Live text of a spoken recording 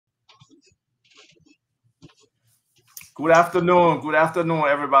Good afternoon,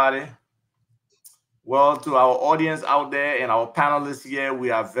 everybody. Well, to our audience out there and our panelists here, we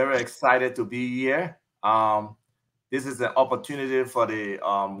are very excited to be here. This is an opportunity for the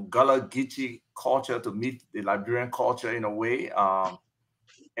Gullah-Geechee culture to meet the Liberian culture in a way,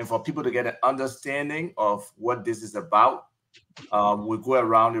 and for people to get an understanding of what this is about. We go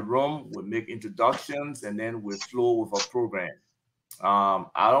around the room, we make introductions, and then we flow with a program.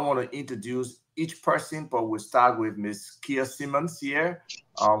 I don't want to introduce each person, but we'll start with Miss Kia Simmons here,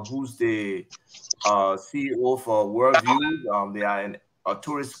 who's the CEO for Worldview. They are a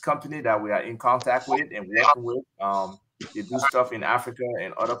tourist company that we are in contact with and working with. They do stuff in Africa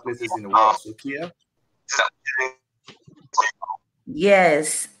and other places in the world. So Kia?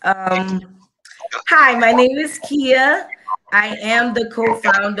 Yes. Hi, my name is Kia. I am the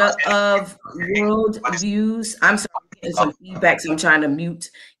co-founder of Worldviews. I'm sorry, getting some feedback, so I'm trying to mute.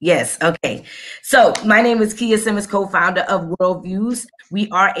 Yes, okay. So my name is Kia Simmons, co-founder of Worldviews. We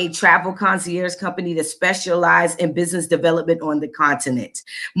are a travel concierge company that specializes in business development on the continent,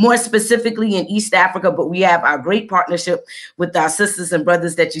 more specifically in East Africa, but we have our great partnership with our sisters and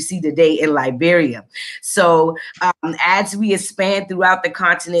brothers that you see today in Liberia. So as we expand throughout the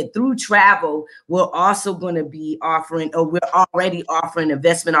continent through travel, we're also going to be offering, or we're already offering,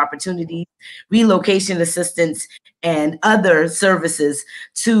 investment opportunities, relocation assistance, and other services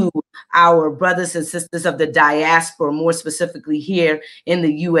to our brothers and sisters of the diaspora, more specifically here in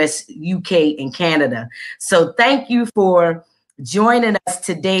the US, UK, and Canada. So thank you for joining us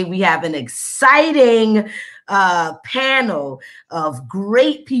today. We have an exciting panel of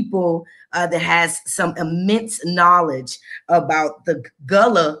great people that has some immense knowledge about the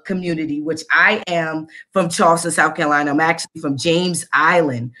Gullah community, which I am from Charleston, South Carolina. I'm actually from James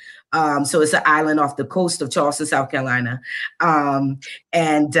Island. So it's an island off the coast of Charleston, South Carolina. And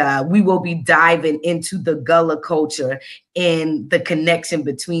we will be diving into the Gullah culture and the connection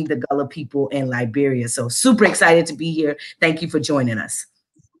between the Gullah people and Liberia. So super excited to be here. Thank you for joining us.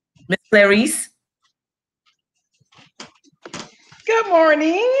 Ms. Clarice. Good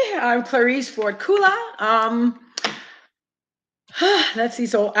morning. I'm Clarice Ford-Kula. Let's see.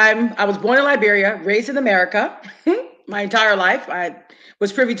 So I was born in Liberia, raised in America my entire life. I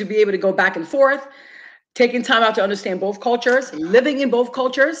was privy to be able to go back and forth, taking time out to understand both cultures, living in both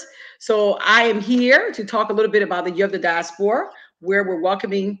cultures. So I am here to talk a little bit about the Year of the Diaspora, where we're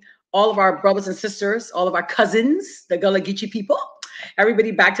welcoming all of our brothers and sisters, all of our cousins, the Gullah-Geechee people,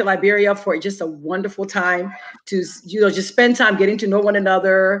 everybody back to Liberia for just a wonderful time to, just spend time getting to know one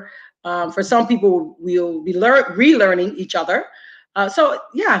another. For some people, we'll be relearning each other. So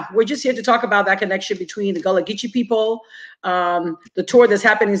yeah, we're just here to talk about that connection between the Gullah-Geechee people, the tour that's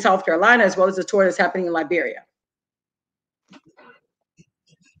happening in South Carolina, as well as the tour that's happening in Liberia.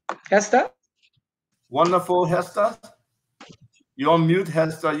 Hester? Wonderful, Hester. You're on mute,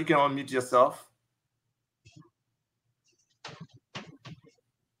 Hester. You can unmute yourself.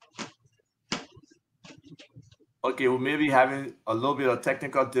 Okay, we may be having a little bit of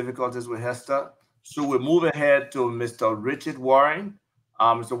technical difficulties with Hester. So we'll move ahead to Mr. Richard Warren.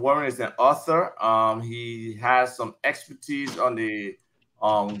 Mr. Warren is an author. He has some expertise on the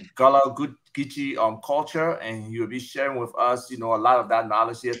Gullah-Geechee culture, and he will be sharing with us, a lot of that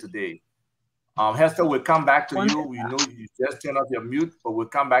knowledge here today. Hester, we'll come back to you. We know you just turned off your mute, but we'll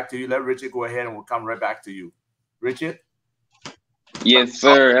come back to you. Let Richard go ahead, and we'll come right back to you. Richard? Yes,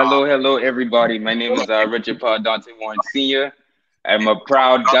 sir. Hello, everybody. My name is Richard Paul Dante Warren Sr. I'm a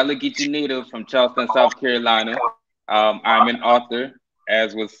proud Gullah-Geechee native from Charleston, South Carolina. I'm an author,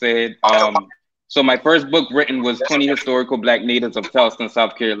 as was said. So my first book written was 20 Historical Black Natives of Charleston,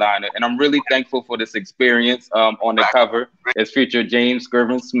 South Carolina. And I'm really thankful for this experience. On the cover, it's featured James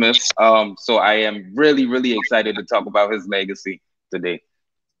Gervin Smith. So I am really, really excited to talk about his legacy today.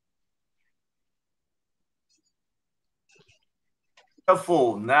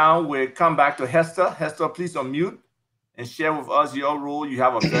 Wonderful. Now we come back to Hester. Hester, please unmute and share with us your role. You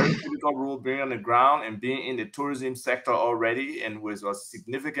have a very critical role being on the ground and being in the tourism sector already, and with a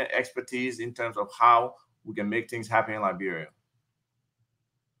significant expertise in terms of how we can make things happen in Liberia.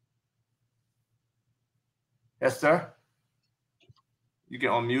 Hester, you can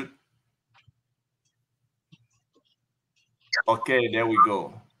unmute. Okay, there we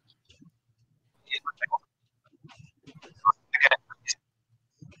go.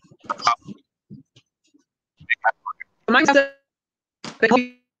 I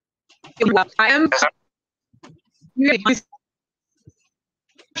am.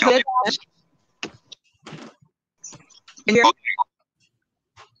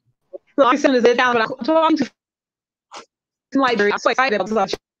 I sent it down, but I'm talking to Liberia. I'm so excited about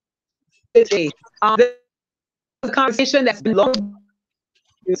this. a conversation that's been long.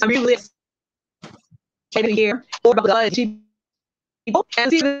 I'm really excited to hear more about the Gullah-Geechee people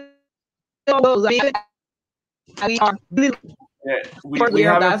and see if it goes. I mean, we are really we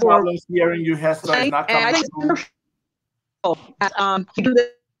having problems hearing you, Hester. It's not coming through. To do this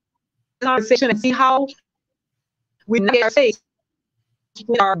conversation and see how we navigate our space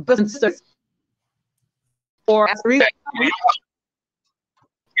with our brothers and sisters. Or as a reason.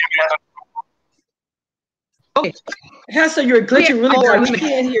 Okay. Hester, you're glitching really bad. We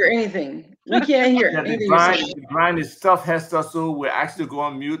can't hear anything. We can't hear anything. The grind is tough, Hester, so we're actually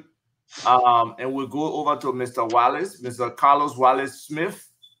going on mute. And we'll go over to Mr. Wallace, Mr. Carlos Wallace Smith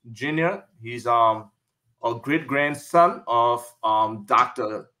Jr. He's a great grandson of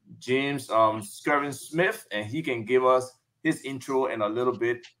Dr. James Skirvin Smith, and he can give us his intro in a little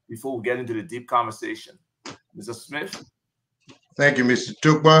bit before we get into the deep conversation. Mr. Smith. Thank you, Mr.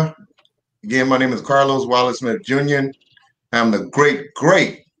 Tukba. Again, my name is Carlos Wallace Smith Jr. I'm the great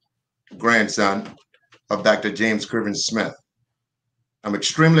grandson of Dr. James Skirvin Smith. I'm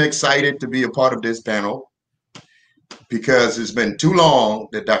extremely excited to be a part of this panel because it's been too long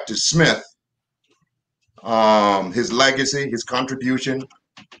that Dr. Smith, his legacy, his contribution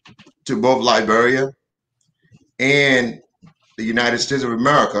to both Liberia and the United States of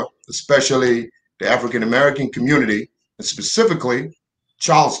America, especially the African American community, and specifically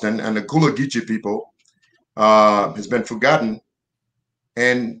Charleston and the Gullah-Geechee people, has been forgotten,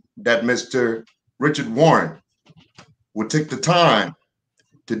 and that Mr. Richard Warren would take the time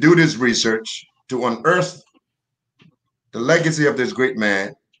to do this research to unearth the legacy of this great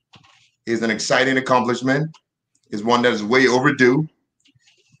man is an exciting accomplishment, is one that is way overdue.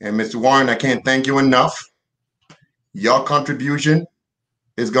 And Mr. Warren, I can't thank you enough. Your contribution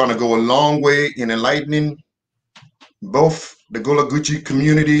is going to go a long way in enlightening both the Gullah-Geechee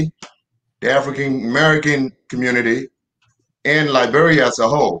community, the African American community, and Liberia as a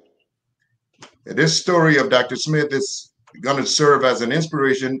whole. This story of Dr. Smith is going to serve as an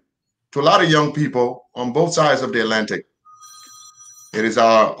inspiration to a lot of young people on both sides of the Atlantic. It is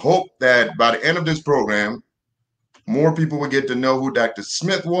our hope that by the end of this program, more people will get to know who Dr.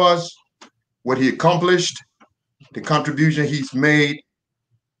 Smith was, what he accomplished, the contribution he's made,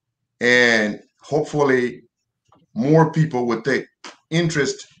 and hopefully more people will take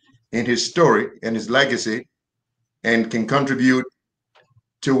interest in his story and his legacy and can contribute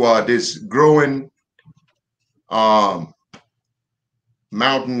to this growing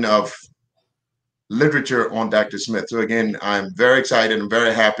mountain of literature on Dr. Smith. So again, I'm very excited and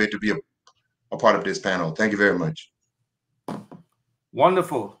very happy to be a part of this panel. Thank you very much.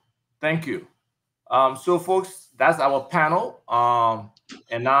 Wonderful. Thank you. So folks, that's our panel.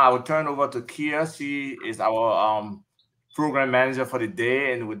 And now I will turn over to Kia. She is our program manager for the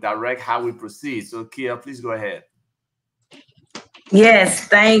day and will direct how we proceed. So Kia, please go ahead. Yes,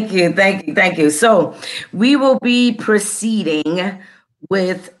 thank you, thank you, thank you. So we will be proceeding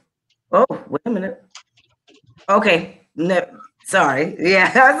with, oh, wait a minute. Okay, no, sorry. Yeah,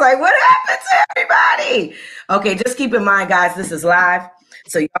 I was like, what happened to everybody? Okay, just keep in mind, guys, this is live.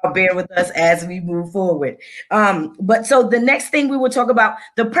 So y'all bear with us as we move forward. But so the next thing we will talk about,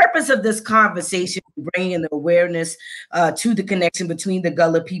 the purpose of this conversation, bringing the awareness to the connection between the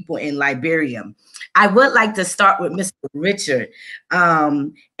Gullah people and Liberia. I would like to start with Mr. Richard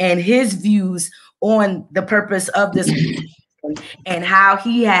and his views on the purpose of this and how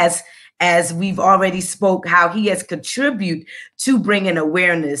he has, as we've already spoke, how he has contributed to bringing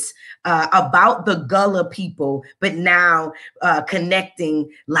awareness about the Gullah people, but now connecting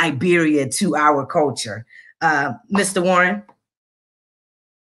Liberia to our culture. Mr. Warren?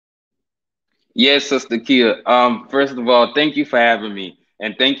 Yes, Sister Kia. First of all, thank you for having me.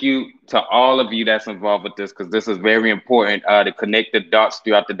 And thank you to all of you that's involved with this, because this is very important to connect the dots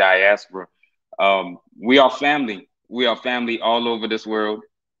throughout the diaspora. We are family. We are family all over this world.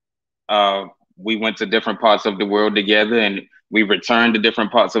 We went to different parts of the world together, and we returned to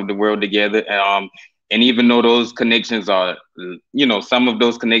different parts of the world together. And even though those connections are, some of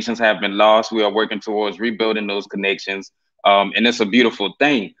those connections have been lost, we are working towards rebuilding those connections. And it's a beautiful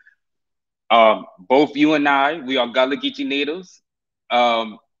thing. Both you and I, we are Gullah-Geechee natives.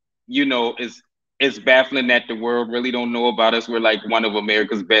 It's baffling that the world really don't know about us. We're like one of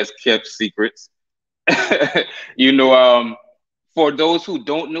America's best kept secrets. For those who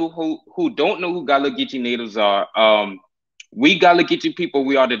don't know who Gullah-Geechee natives are, we Gullah-Geechee people,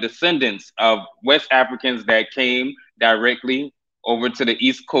 we are the descendants of West Africans that came directly over to the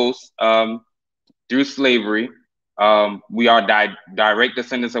East Coast through slavery. We are direct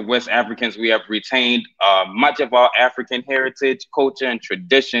descendants of West Africans. We have retained much of our African heritage, culture, and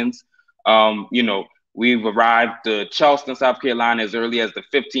traditions. We've arrived to Charleston, South Carolina as early as the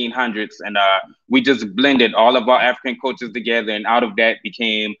 1500s, and we just blended all of our African cultures together, and out of that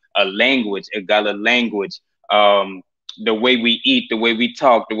became a language, a Gullah language. The way we eat, the way we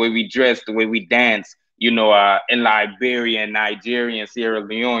talk, the way we dress, the way we dance. You know, in Liberia and Nigeria and Sierra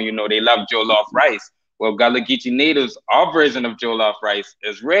Leone, you know, they love jollof rice. Well, Gullah-Geechee natives, our version of jollof rice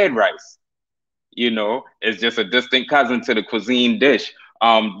is red rice. You know, it's just a distant cousin to the cuisine dish.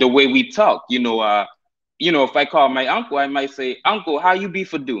 The way we talk, you know, if I call my uncle, I might say, "Uncle, how you be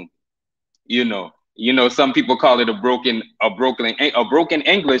for do?" You know, some people call it a broken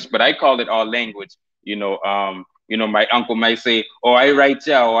English, but I call it our language. You know, my uncle might say, "Oh, I right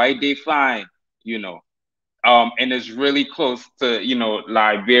y'all, I dey fine." You know, and it's really close to, you know,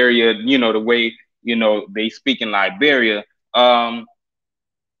 Liberia. You know, the way, you know, they speak in Liberia.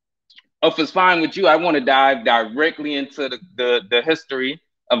 If it's fine with you, I want to dive directly into the history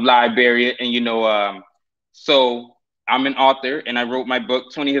of Liberia. And, you know, so I'm an author, and I wrote my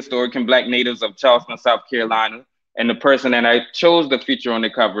book, 20 Historic and Black Natives of Charleston, South Carolina. And the person that I chose to feature on the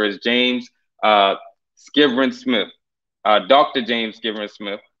cover is James Skiveren Smith, Dr. James Skiveren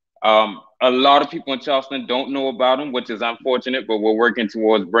Smith. A lot of people in Charleston don't know about him, which is unfortunate, but we're working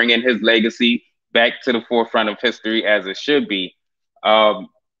towards bringing his legacy back to the forefront of history as it should be.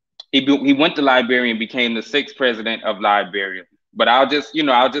 He went to Liberia and became the 6th president of Liberia. But I'll just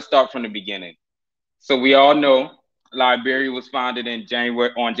start from the beginning. So we all know Liberia was founded on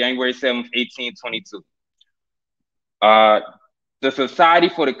January 7th, 1822. The Society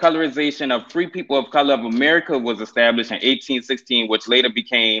for the Colorization of Free People of Color of America was established in 1816, which later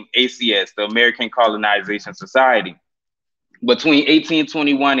became ACS, the American Colonization Society. Between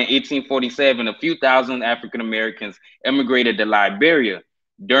 1821 and 1847, a few thousand African Americans immigrated to Liberia.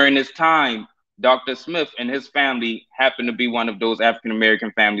 During this time, Dr. Smith and his family happened to be one of those African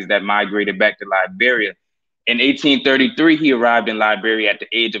American families that migrated back to Liberia. In 1833, he arrived in Liberia at the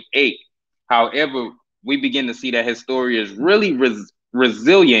age of 8. However, we begin to see that his story is really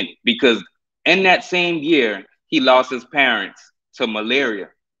resilient, because in that same year, he lost his parents to malaria.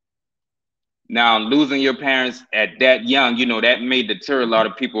 Now, losing your parents at that young, you know, that may deter a lot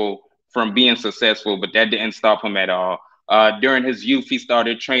of people from being successful, but that didn't stop him at all. During his youth, he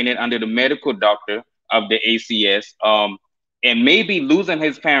started training under the medical doctor of the ACS, and maybe losing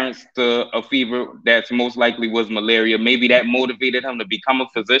his parents to a fever that's most likely was malaria. Maybe that motivated him to become a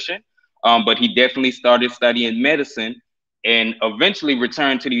physician, but he definitely started studying medicine and eventually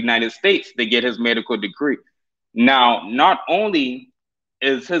returned to the United States to get his medical degree. Now, not only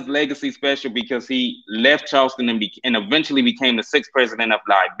is his legacy special because he left Charleston and eventually became the 6th president of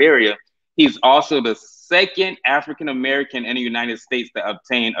Liberia, he's also the 2nd African American in the United States to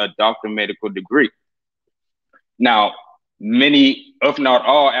obtain a doctoral medical degree. Now, many, if not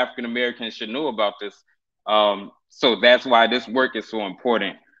all, African Americans should know about this. So that's why this work is so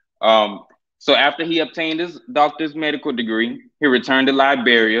important. So after he obtained his doctor's medical degree, he returned to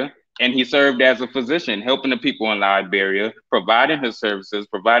Liberia, and he served as a physician, helping the people in Liberia, providing his services,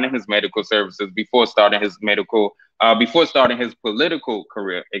 providing his medical services before starting his political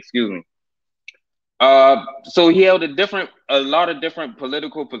career. Excuse me. So he held a lot of different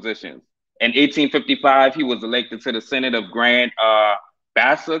political positions. In 1855, he was elected to the Senate of Grand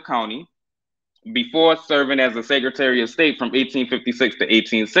Bassa County, before serving as the Secretary of State from 1856 to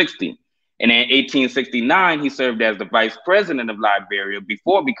 1860. And in 1869, he served as the Vice President of Liberia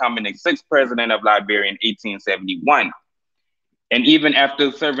before becoming the 6th President of Liberia in 1871. And even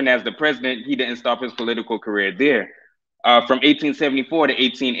after serving as the president, he didn't stop his political career there. From 1874 to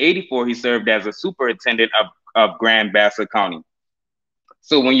 1884, he served as a superintendent of Grand Bassa County.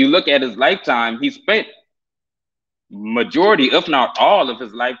 So when you look at his lifetime, he spent majority, if not all of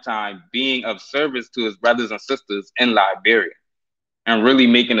his lifetime, being of service to his brothers and sisters in Liberia and really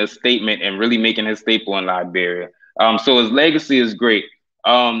making a statement and really making his staple in Liberia. So his legacy is great.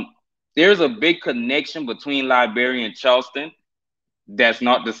 There's a big connection between Liberia and Charleston that's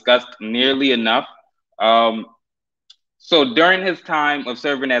not discussed nearly enough. So during his time of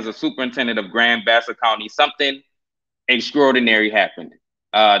serving as a superintendent of Grand Bassa County, something extraordinary happened.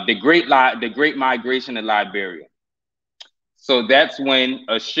 The Great Migration to Liberia. So that's when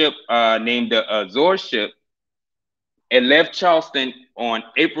a ship named the Azore ship, it left Charleston on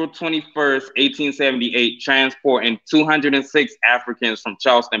April 21st, 1878, transporting 206 Africans from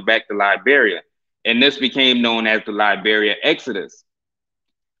Charleston back to Liberia. And this became known as the Liberia Exodus.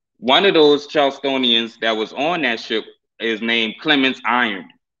 One of those Charlestonians that was on that ship is named Clemens Iron.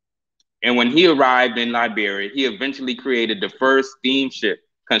 And when he arrived in Liberia, he eventually created the first steamship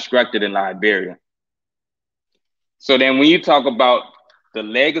constructed in Liberia. So then when you talk about the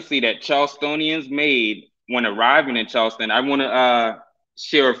legacy that Charlestonians made when arriving in Charleston, I want to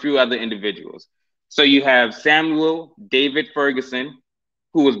share a few other individuals. So you have Samuel David Ferguson,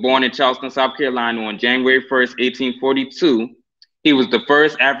 who was born in Charleston, South Carolina on January 1st, 1842. He was the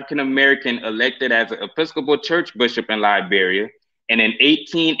first African-American elected as an Episcopal church bishop in Liberia. And in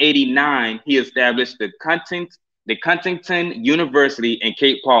 1889, he established the Huntington University in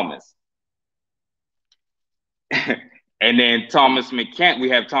Cape Palmas. And then we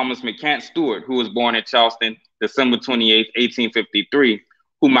have Thomas McCant Stewart, who was born in Charleston, December 28th, 1853,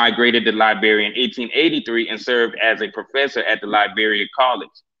 who migrated to Liberia in 1883 and served as a professor at the Liberia College.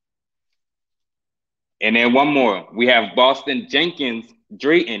 And then one more, we have Boston Jenkins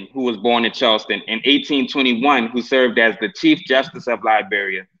Drayton, who was born in Charleston in 1821, who served as the Chief Justice of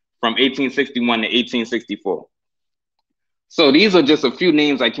Liberia from 1861 to 1864. So these are just a few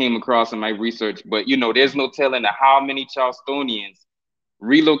names I came across in my research, but there's no telling how many Charlestonians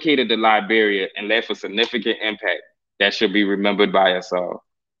relocated to Liberia and left a significant impact that should be remembered by us all.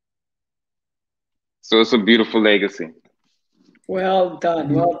 So it's a beautiful legacy. Well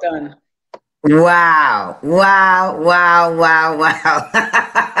done, well done. Wow, wow, wow, wow,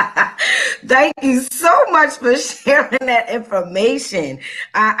 wow. Thank you so much for sharing that information.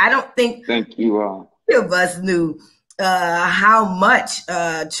 I don't think Thank you all. Any of us knew how much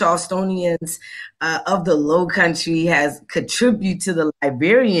Charlestonians of the Low Country has contributed to the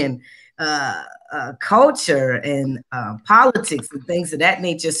Liberian culture and politics and things of that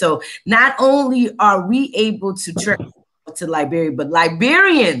nature. So not only are we able to trek to Liberia, but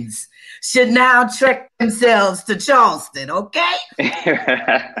Liberians should now trek themselves to Charleston, okay?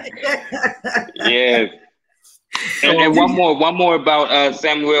 Yes. And one more about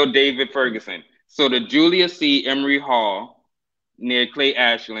Samuel David Ferguson. So the Julius C. Emery Hall near Clay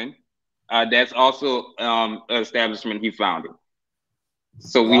Ashland, that's also an establishment he founded.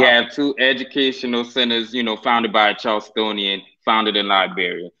 So we have two educational centers, founded by a Charlestonian, founded in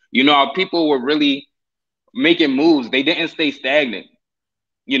Liberia. Our people were really making moves. They didn't stay stagnant.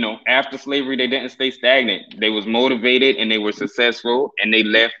 After slavery, they didn't stay stagnant. They was motivated and they were successful, and they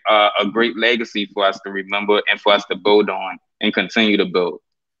left a great legacy for us to remember and for us to build on and continue to build.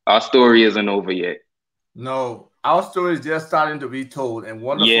 Our story isn't over yet. No, our story is just starting to be told, and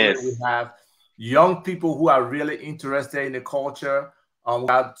wonderful Yes. that we have young people who are really interested in the culture. We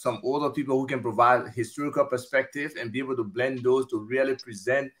have some older people who can provide historical perspective and be able to blend those to really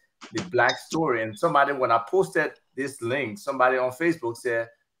present the Black story. And when I posted this link, somebody on Facebook said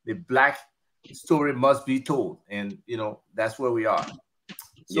the Black story must be told, and that's where we are.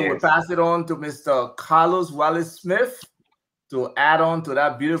 So we'll pass it on to Mr. Carlos Wallace Smith to add on to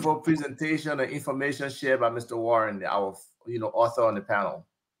that beautiful presentation and information shared by Mr. Warren, our author on the panel.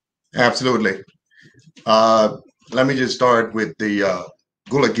 Absolutely. Let me just start with the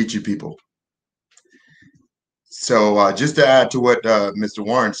Gullah-Geechee people. So just to add to what Mr.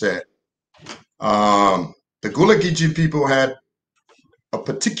 Warren said, the Gullah-Geechee people had a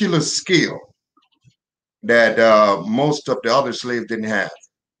particular skill that most of the other slaves didn't have.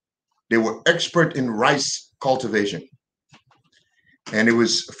 They were expert in rice cultivation. And it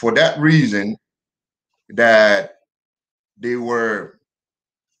was for that reason that they were,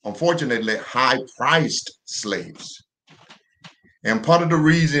 unfortunately, high-priced slaves. And part of the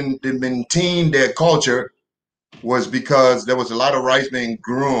reason they maintained their culture was because there was a lot of rice being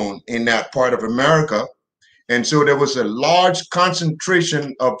grown in that part of America. And so there was a large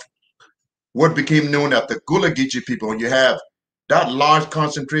concentration of what became known as the Gullah-Geechee people. You have that large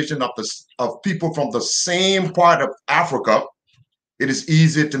concentration of people from the same part of Africa. It is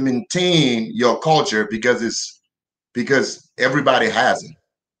easy to maintain your culture because everybody has it.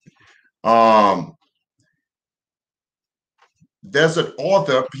 There's an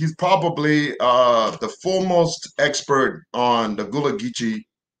author, he's probably the foremost expert on the Gullah-Geechee,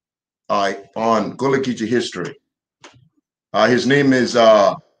 on Gullah-Geechee history. His name is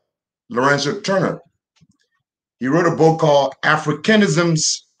Lorenzo Turner. He wrote a book called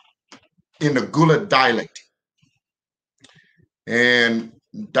Africanisms in the Gullah Dialect. And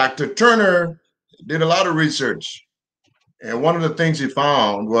Dr. Turner did a lot of research. And one of the things he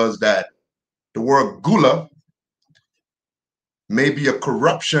found was that the word Gullah may be a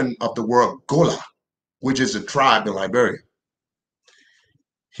corruption of the word Gola, which is a tribe in Liberia.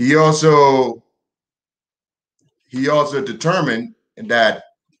 He also determined that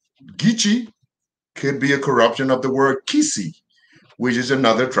Geechee could be a corruption of the word Kisi, which is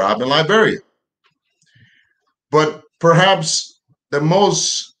another tribe in Liberia. But perhaps the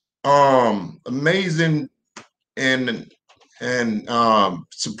most amazing and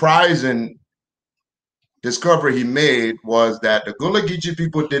surprising discovery he made was that the Gullah-Geechee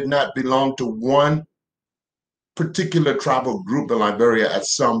people did not belong to one particular tribal group in Liberia,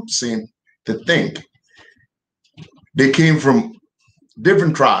 as some seem to think. They came from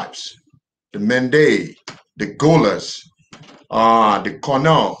different tribes, the Mende, the Golas, the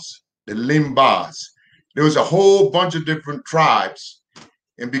Konos, the Limbas. There was a whole bunch of different tribes.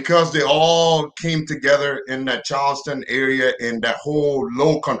 And because they all came together in that Charleston area, in that whole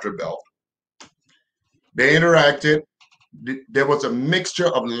low country belt, they interacted. There was a mixture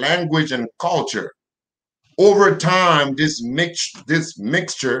of language and culture. Over time, this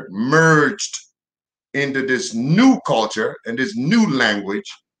mixture merged into this new culture and this new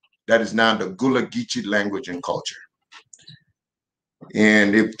language that is now the Gullah-Geechee language and culture.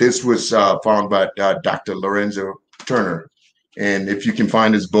 And if this was found by Dr. Lorenzo Turner, and if you can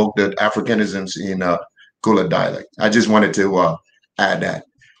find his book, The Africanisms in Gullah Dialect. I just wanted to add that.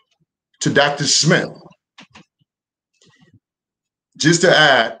 To Dr. Smith, just to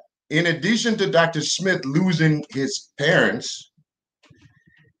add, in addition to Dr. Smith losing his parents,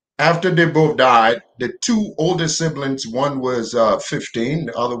 after they both died, the two older siblings, one was 15,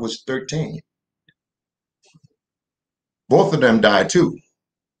 the other was 13. Both of them died too.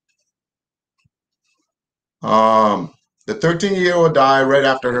 The 13-year-old died right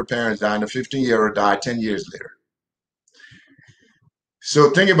after her parents died, and the 15-year-old died 10 years later. So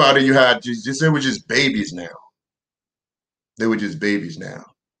think about it, they were just babies now. They were just babies now.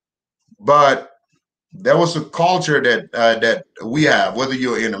 But there was a culture that we have, whether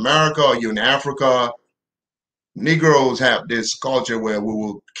you're in America or you're in Africa, Negroes have this culture where we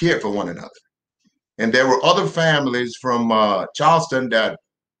will care for one another. And there were other families from Charleston that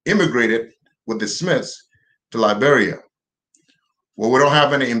immigrated with the Smiths to Liberia. Well, we don't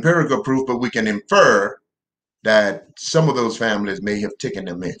have any empirical proof, but we can infer that some of those families may have taken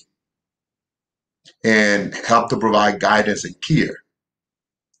them in and helped to provide guidance and care.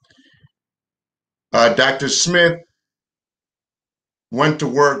 Dr. Smith went to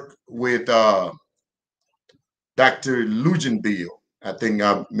work with Dr. Lugenbiel. I think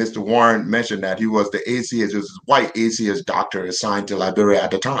Mr. Warren mentioned that he was the ACS, was white ACS doctor assigned to Liberia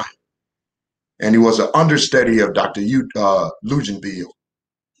at the time. And he was an understudy of Dr. Lugenbiel.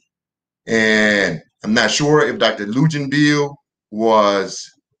 And I'm not sure if Dr. Lugenbiel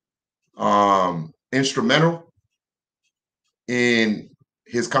was instrumental in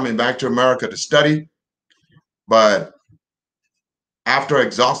his coming back to America to study, but after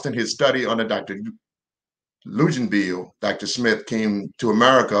exhausting his study under Dr. Lugenbiel, Dr. Smith came to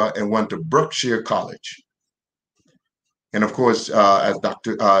America and went to Berkshire College. And of course, as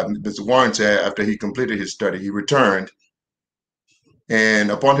Mr. Warren said, after he completed his study, he returned.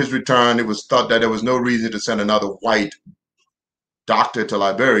 And upon his return, it was thought that there was no reason to send another white doctor to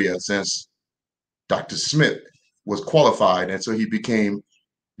Liberia, since Dr. Smith was qualified. And so he became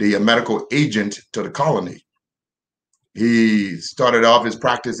the medical agent to the colony. He started off his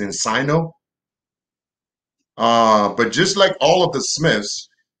practice in Sino. But just like all of the Smiths,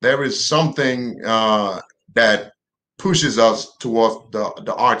 there is something that pushes us towards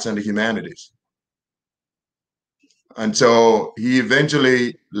the arts and the humanities. And so he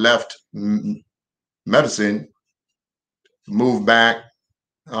eventually left medicine, moved back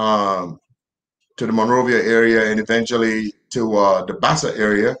to the Monrovia area, and eventually to the Bassa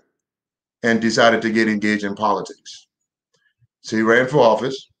area, and decided to get engaged in politics. So he ran for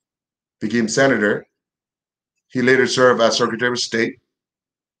office, became senator. He later served as Secretary of State.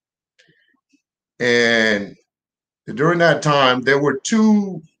 And during that time, there were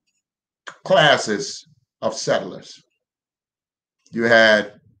two classes of settlers. You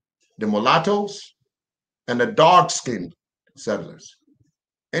had the mulattoes and the dark-skinned settlers.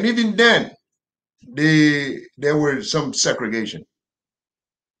 And even then, there were some segregation.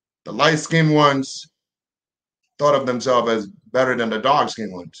 The light-skinned ones thought of themselves as better than the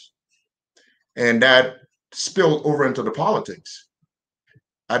dark-skinned ones. And that spilled over into the politics.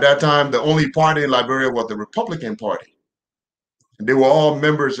 At that time, the only party in Liberia was the Republican Party. They were all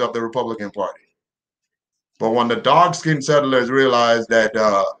members of the Republican Party. But when the dark-skinned settlers realized that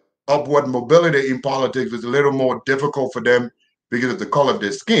upward mobility in politics was a little more difficult for them because of the color of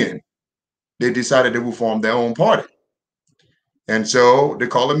their skin, they decided they would form their own party. And so they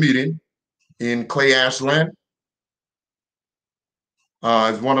called a meeting in Clay Ashland.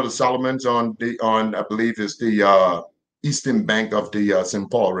 It's one of the settlements on I believe it's the eastern bank of the St.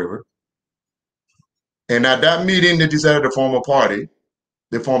 Paul River. And at that meeting, they decided to form a party.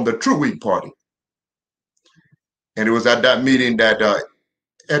 They formed the True Wheat Party. And it was at that meeting that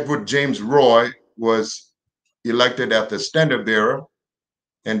Edward James Roy was elected as the standard bearer,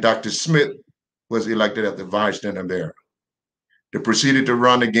 and Dr. Smith was elected as the vice standard bearer. They proceeded to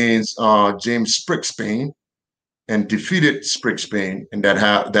run against James Spriggs-Spain and defeated Spriggs-Spain, and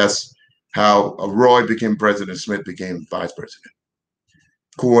that's how Roy became president. Smith became vice president.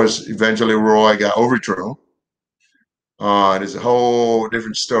 Of course, eventually Roy got overthrown. There's a whole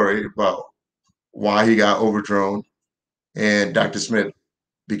different story about why he got overthrown, and Dr. Smith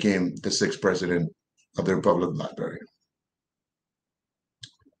became the 6th president of the Republic of Liberia.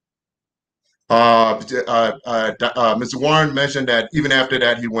 Mr. Warren mentioned that even after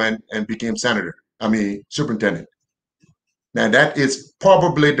that, he went and became superintendent. Now, that is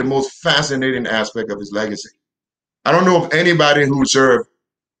probably the most fascinating aspect of his legacy. I don't know of anybody who served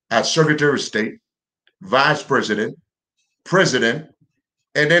as Secretary of State, Vice President, President,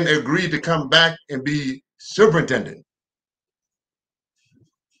 and then agreed to come back and be superintendent.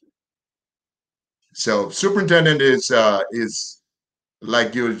 So superintendent is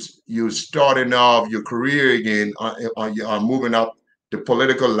like you're starting off your career again on moving up the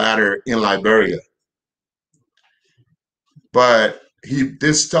political ladder in Liberia. But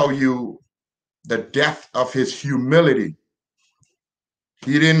this tells you the depth of his humility.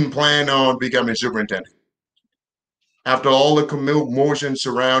 He didn't plan on becoming superintendent. After all the commotion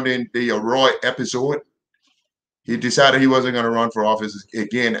surrounding the Roy episode, he decided he wasn't going to run for office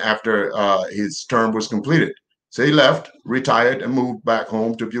again after his term was completed. So he left, retired, and moved back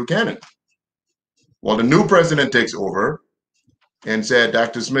home to Buchanan. Well, the new president takes over and said,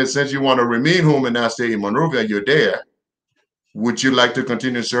 Dr. Smith, since you want to remain home and not stay in Monrovia, you're there. Would you like to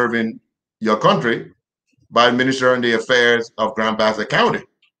continue serving your country by administering the affairs of Grand Bassa County?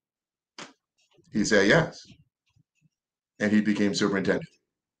 He said yes. And he became superintendent.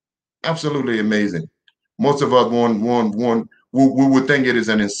 Absolutely amazing. Most of us we would think it is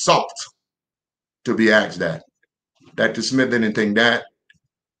an insult to be asked that. Dr. Smith didn't think that.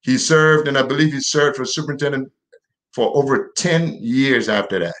 He served, and I believe he served for superintendent for over 10 years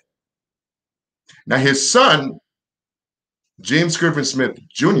after that. Now, his son, James Scriven Smith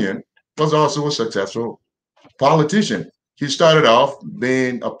Jr., was also a successful politician. He started off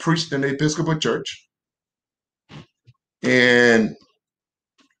being a priest in the Episcopal Church. And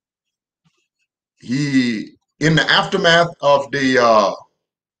he, in the aftermath of the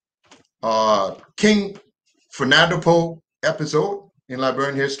King Fernando Po episode in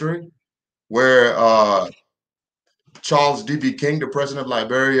Liberian history, where Charles D.B. King, the president of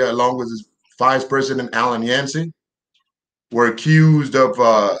Liberia, along with his vice president Alan Yancey, were accused of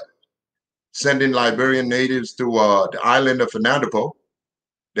sending Liberian natives to the island of Fernando Po.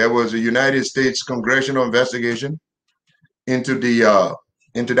 There was a United States congressional investigation into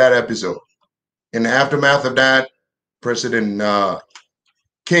that episode. In the aftermath of that, President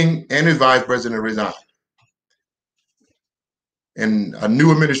King and his vice president resigned, and a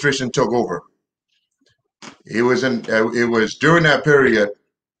new administration took over. It was during that period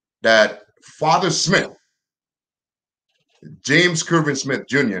that Father Smith, James Scriven Smith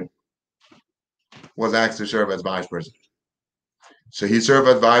Jr., was asked to serve as vice president. So he served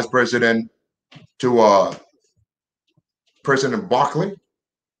as vice president to President Barkley,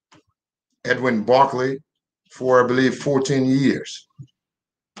 Edwin Barkley, for I believe 14 years.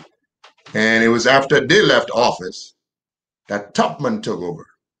 And it was after they left office that Tupman took over.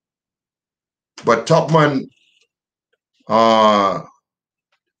 But Tupman,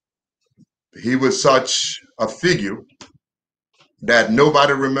 he was such a figure that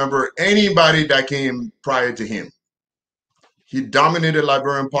nobody remembered anybody that came prior to him. He dominated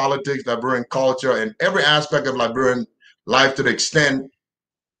Liberian politics, Liberian culture, and every aspect of Liberian life to the extent,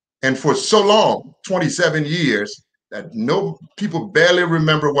 and for so long, 27 years, that people barely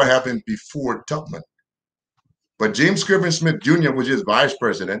remember what happened before Tupman. But James Scriven Smith Jr. was just vice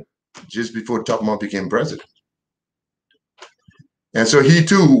president just before Tupman became president. And so he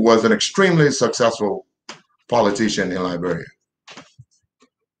too was an extremely successful politician in Liberia.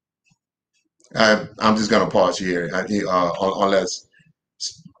 I'm just going to pause here unless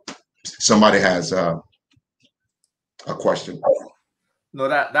somebody has a question. No,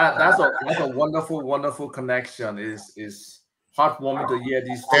 that's a wonderful connection. Is heartwarming to hear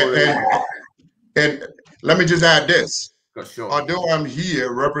these stories. And let me just add this. For sure. Although I'm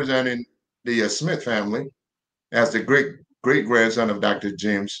here representing the Smith family as the great-grandson of Dr.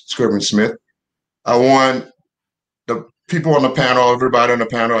 James Scriven Smith, I want the people on the panel, everybody on the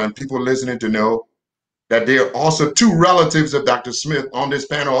panel, and people listening to know that there are also two relatives of Dr. Smith on this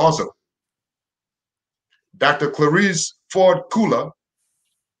panel also. Dr. Clarice Ford Kula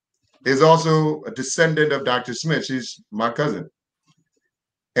is also a descendant of Dr. Smith. She's my cousin.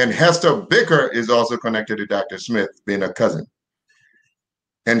 And Hester Baker is also connected to Dr. Smith, being a cousin.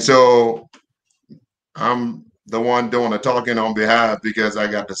 And so I'm the one doing the talking on behalf because I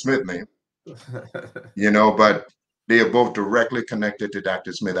got the Smith name, you know, but they are both directly connected to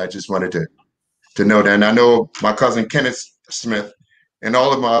Dr. Smith. I just wanted to know that. And I know my cousin Kenneth Smith and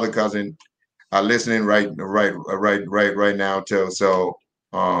all of my other cousins are listening right now too. So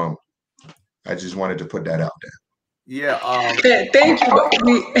I just wanted to put that out there. Yeah. Thank you.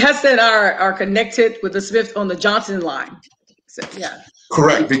 We Hesed are connected with the Smith on the Johnson line. So, yeah.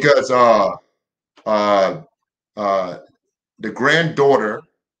 Correct, because the granddaughter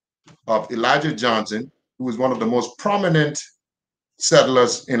of Elijah Johnson, who was one of the most prominent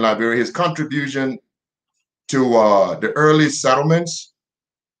settlers in Liberia, his contribution to the early settlements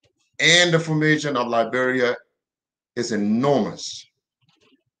and the formation of Liberia is enormous.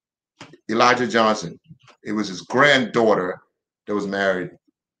 Elijah Johnson, it was his granddaughter that was married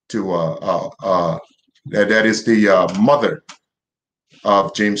to that is the mother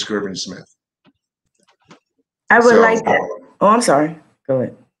of James Scriven Smith. I would like to, oh, I'm sorry. Go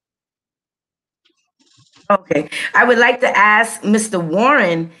ahead. Okay. I would like to ask Mr.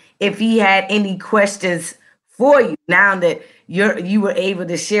 Warren if he had any questions for you now that you were able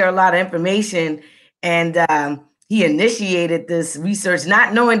to share a lot of information, and he initiated this research,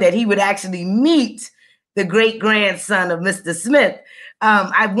 not knowing that he would actually meet the great-grandson of Mr. Smith.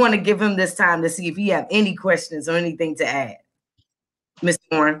 I want to give him this time to see if he have any questions or anything to add. Mr.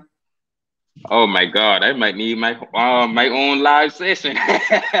 Warren. Oh my God, I might need my own live session.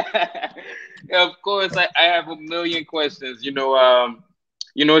 Of course, I have a million questions.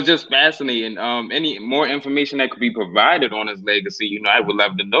 It's just fascinating. Any more information that could be provided on his legacy, I would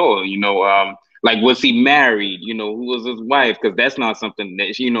love to know. Like, was he married? Who was his wife? Because that's not something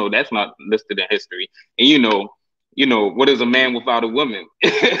that that's not listed in history. And what is a man without a woman?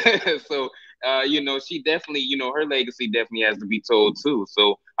 So she definitely, her legacy definitely has to be told too.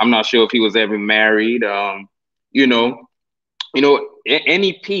 So I'm not sure if he was ever married.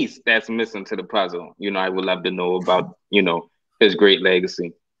 Any piece that's missing to the puzzle, I would love to know about, his great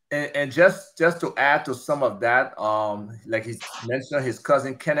legacy. And just to add to some of that, like he mentioned his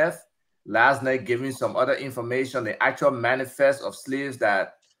cousin Kenneth last night, giving some other information, the actual manifest of slaves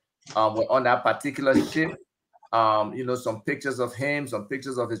that were on that particular ship. Some pictures of him, some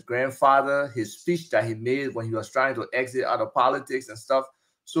pictures of his grandfather, his speech that he made when he was trying to exit out of politics and stuff.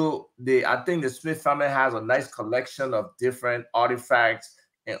 So I think the Smith family has a nice collection of different artifacts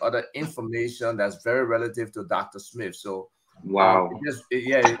and other information that's very relative to Dr. Smith. So wow,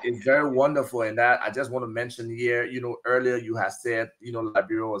 it's very wonderful. And that I just want to mention here, earlier you had said,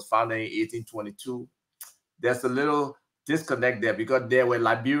 Liberia was founded in 1822. There's a little disconnect there because there were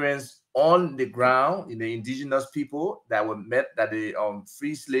Liberians on the ground, the indigenous people that the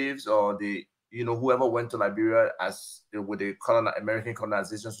free slaves or the whoever went to Liberia as with the American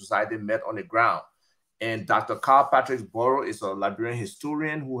Colonization Society met on the ground. And Dr. Carl Patrick Burrow is a Liberian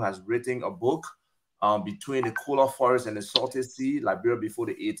historian who has written a book between the Kola Forest and the Salted Sea, Liberia before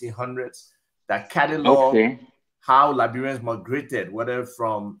the 1800s, that catalog how Liberians migrated, whether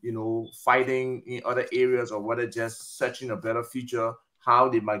from fighting in other areas or whether just searching a better future, how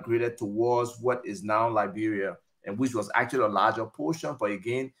they migrated towards what is now Liberia, and which was actually a larger portion. But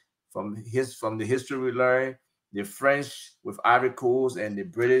again, from the history we learned, the French with Ivory Coast and the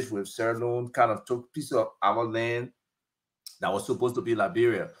British with Sierra Leone kind of took pieces of our land that was supposed to be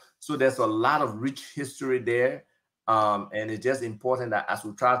Liberia. So there's a lot of rich history there. And it's just important that as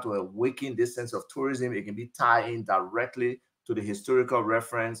we try to awaken this sense of tourism, it can be tied in directly to the historical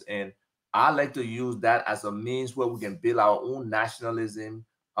reference. And I like to use that as a means where we can build our own nationalism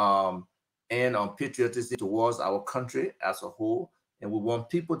and patriotism towards our country as a whole. And we want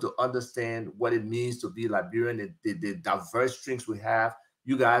people to understand what it means to be Liberian, the diverse strengths we have.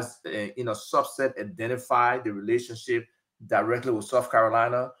 You guys, in a subset, identify the relationship directly with South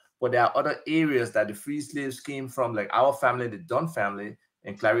Carolina. But there are other areas that the free slaves came from, like our family, the Dunn family,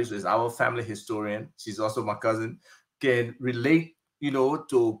 and Clarice is our family historian. She's also my cousin, can relate,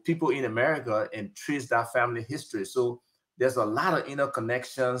 to people in America and trace that family history. So there's a lot of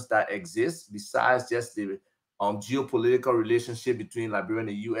interconnections that exist besides just the geopolitical relationship between Liberia and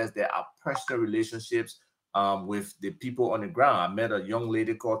the U.S. There are personal relationships with the people on the ground. I met a young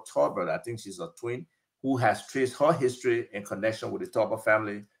lady called Torbert. I think she's a twin who has traced her history in connection with the Torbert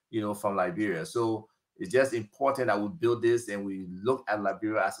family, from Liberia. So it's just important that we build this and we look at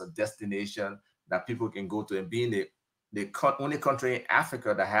Liberia as a destination that people can go to, and being the only country in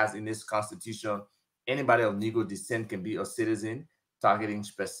Africa that has in this constitution, anybody of Negro descent can be a citizen, targeting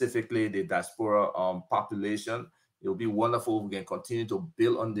specifically the diaspora population. It will be wonderful if we can continue to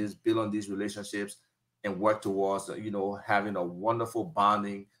build on these relationships and work towards, having a wonderful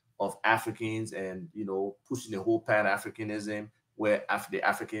bonding of Africans, and pushing the whole Pan-Africanism, where the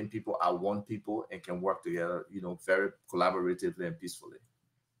African people are one people and can work together, very collaboratively and peacefully.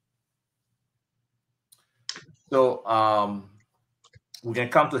 So we can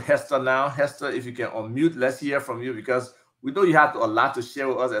come to Hester now. Hester, if you can unmute, let's hear from you, because we know you have a lot to share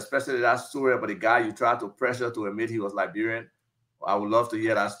with us, especially that story about the guy you tried to pressure to admit he was Liberian. I would love to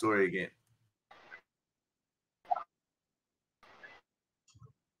hear that story again.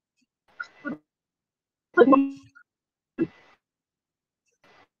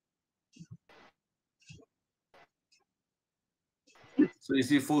 So you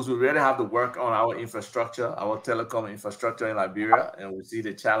see, folks, we really have to work on our infrastructure, our telecom infrastructure in Liberia, and we see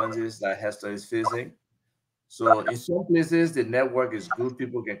the challenges that Hester is facing. So in some places, the network is good;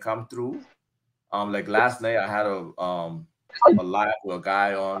 people can come through. Like last night, I had a live with a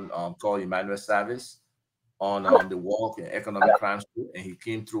guy on called Emmanuel Savis on the Walk and Economic Crime School, and he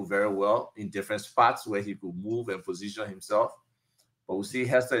came through very well in different spots where he could move and position himself. But we see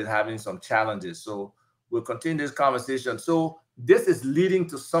Hester is having some challenges. So we'll continue this conversation. So this is leading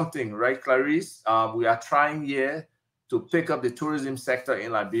to something, right, Clarice? We are trying here to pick up the tourism sector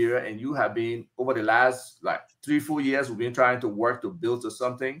in Liberia, and you have been, over the last like 3-4 years, we've been trying to work to build to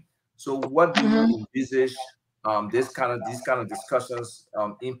something. So what do you envisage these kind of discussions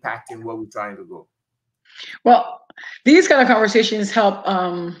impacting where we're trying to go? Well, these kind of conversations help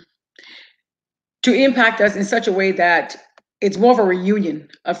to impact us in such a way that it's more of a reunion,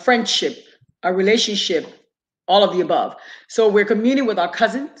 a friendship, a relationship, all of the above. So we're communing with our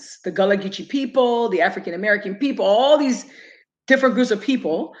cousins, the Gullah-Geechee people, the African-American people, all these different groups of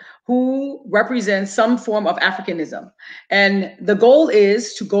people who represent some form of Africanism. And the goal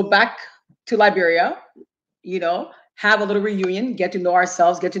is to go back to Liberia, have a little reunion, get to know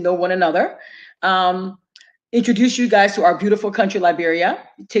ourselves, get to know one another, introduce you guys to our beautiful country, Liberia,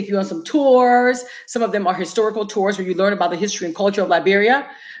 take you on some tours. Some of them are historical tours where you learn about the history and culture of Liberia.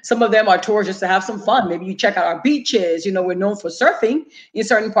 Some of them are tours just to have some fun. Maybe you check out our beaches. We're known for surfing in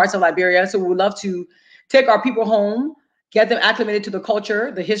certain parts of Liberia. So we would love to take our people home, get them acclimated to the culture,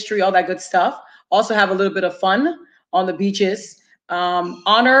 the history, all that good stuff. Also have a little bit of fun on the beaches.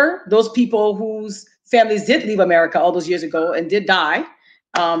 Honor those people whose families did leave America all those years ago and did die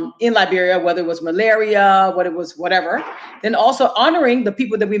in Liberia, whether it was malaria, whether it was whatever. Then also honoring the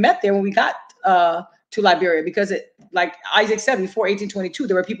people that we met there when we got to Liberia, because like Isaac said, before 1822,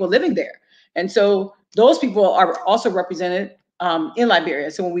 there were people living there. And so those people are also represented in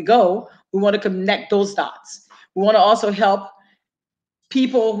Liberia. So when we go, we want to connect those dots. We want to also help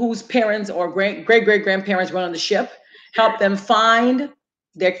people whose parents or great-great-grandparents went on the ship, help them find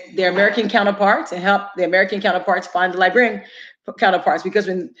their American counterparts and help the American counterparts find the Liberian counterparts. Because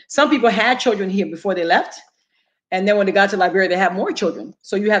when some people had children here before they left, and then when they got to Liberia, they have more children.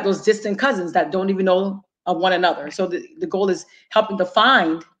 So you have those distant cousins that don't even know of one another. So the goal is helping to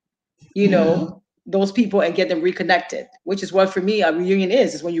find, those people and get them reconnected, which is what for me a reunion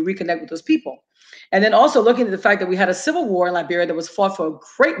is when you reconnect with those people. And then also looking at the fact that we had a civil war in Liberia that was fought for a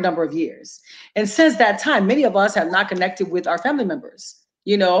great number of years. And since that time, many of us have not connected with our family members.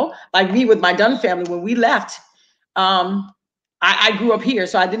 Like me with my Dunn family, when we left, I grew up here,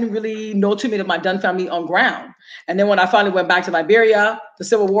 so I didn't really know too many of my Dunn family on ground. And then when I finally went back to Liberia, the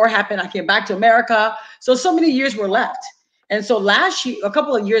Civil War happened. I came back to America. So many years were left. And so last year, a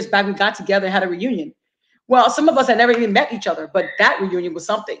couple of years back, we got together and had a reunion. Well, some of us had never even met each other, but that reunion was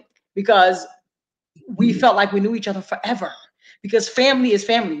something because we felt like we knew each other forever, because family is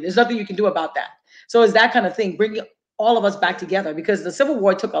family. There's nothing you can do about that. So it's that kind of thing, bringing all of us back together, because the Civil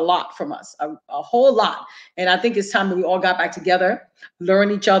War took a lot from us, a whole lot. And I think it's time that we all got back together,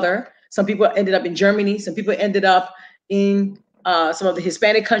 learn each other. Some people ended up in Germany. Some people ended up in some of the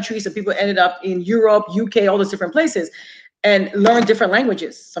Hispanic countries. Some people ended up in Europe, UK, all those different places, and learn different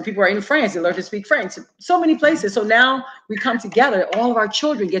languages. Some people are in France, they learn to speak French, so many places. So now we come together, all of our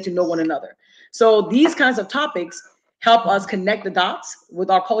children get to know one another. So these kinds of topics help us connect the dots with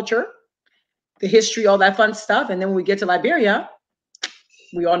our culture, the history, all that fun stuff. And then when we get to Liberia,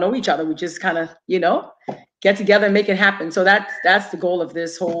 we all know each other. We just kind of, get together and make it happen. So that's the goal of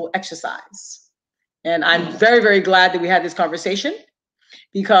this whole exercise. And I'm very, very glad that we had this conversation,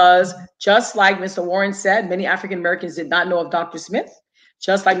 because just like Mr. Warren said, many African Americans did not know of Dr. Smith.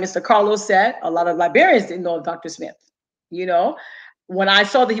 Just like Mr. Carlos said, a lot of Liberians didn't know of Dr. Smith. When I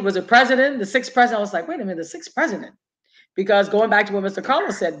saw that he was a president, the sixth president, I was like, wait a minute, the sixth president. Because going back to what Mr.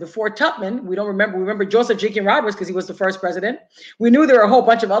 Carlos said, before Tubman, we remember Joseph Jenkins Roberts because he was the first president. We knew there were a whole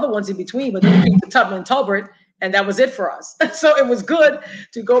bunch of other ones in between, but then we came to Tubman and Tolbert, And that was it for us. So it was good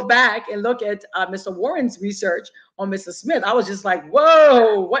to go back and look at Mr. Warren's research on Mr. Smith. I was just like,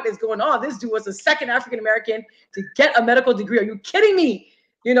 whoa, what is going on? This dude was the second African-American to get a medical degree. Are you kidding me?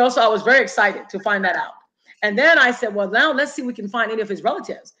 You know, so I was very excited to find that out. And then I said, well, now let's see if we can find any of his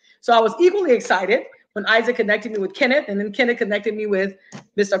relatives. So I was equally excited when Isaac connected me with Kenneth, and then Kenneth connected me with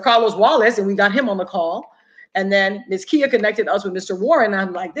Mr. Carlos Wallace, and we got him on the call. And then Ms. Kia connected us with Mr. Warren. And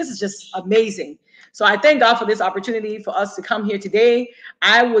I'm like, this is just amazing. So I thank God for this opportunity for us to come here today.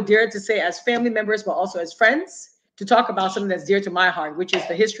 I would dare to say as family members, but also as friends, to talk about something that's dear to my heart, which is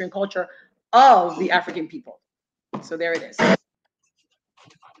the history and culture of the African people. So there it is.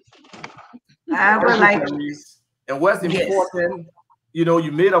 I would like, and what's important, you know,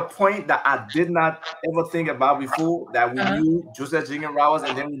 you made a point that I did not ever think about before, that we knew Joseph Jenkins Roberts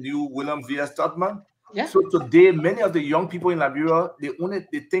and then we knew William V. Studman. Yeah. So today, many of the young people in Liberia,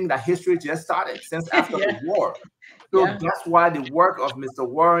 they think that history just started since after the war. So that's why the work of Mr.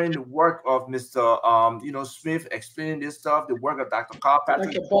 Warren, the work of Mr. You know, Smith explaining this stuff, the work of Dr. Carl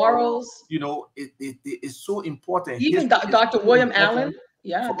Patrick, Dr. Burroughs, you know, it is so important. Even Dr. William Allen.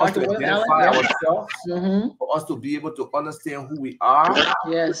 For us to identify ourselves, for us to be able to understand who we are.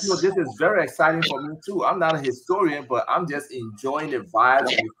 Yes. You know, this is very exciting for me too. I'm not a historian, but I'm just enjoying the vibes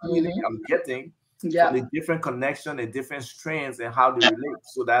and the feeling I'm getting from the different connections and different strands and how they relate.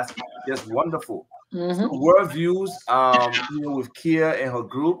 So that's just wonderful. So Worldviews, you know, with Kia and her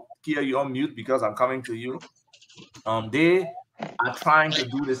group. Kia, you're on mute because I'm coming to you. They are trying to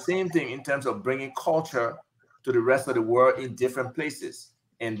do the same thing in terms of bringing culture to the rest of the world in different places.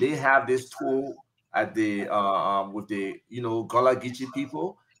 And they have this tool at the with the, you know, Gullah-Geechee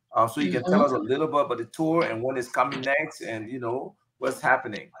people. So you can tell us a little bit about the tour and when it's coming next, and you know what's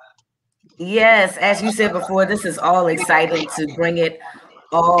happening. Yes, as you said before, this is all exciting to bring it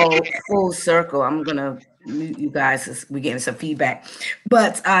all full circle. I'm gonna mute you guys as we're getting some feedback,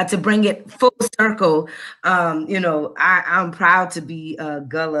 but to bring it full circle, you know, I'm proud to be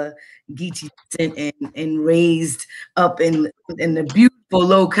Gullah-Geechee and raised up in the beautiful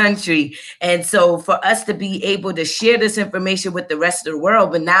Low Country, and so for us to be able to share this information with the rest of the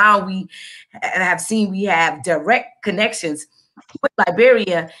world, but now we have direct connections with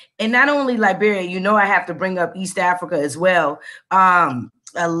Liberia, and not only Liberia, you know, I have to bring up East Africa as well.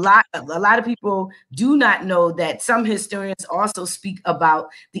 A lot of people do not know that some historians also speak about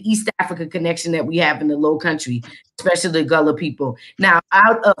the East Africa connection that we have in the Low Country, especially the Gullah people. Now,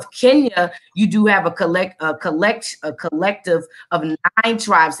 out of Kenya, you do have a collective of 9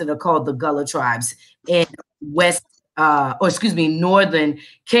 tribes that are called the Gullah tribes in northern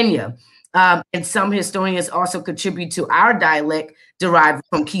Kenya. And some historians also contribute to our dialect derived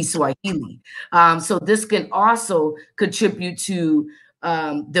from Kiswahili. So this can also contribute to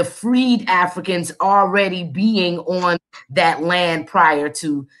the freed Africans already being on that land prior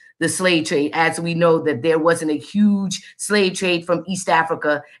to the slave trade, as we know that there wasn't a huge slave trade from East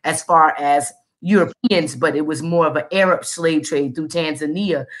Africa as far as Europeans, but it was more of an Arab slave trade through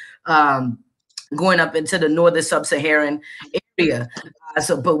Tanzania, going up into the northern sub-Saharan area.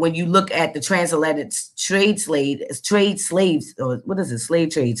 But when you look at the transatlantic trade slaves, or what is it, slave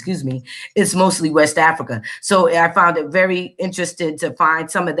trade, excuse me, it's mostly West Africa. So I found it very interesting to find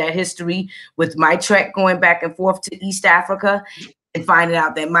some of that history with my trek going back and forth to East Africa and finding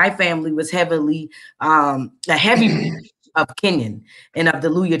out that my family was heavy of Kenyan and of the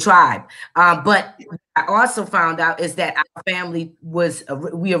Luya tribe. But I also found out is that our family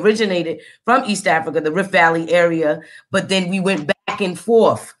we originated from East Africa, the Rift Valley area, but then we went back and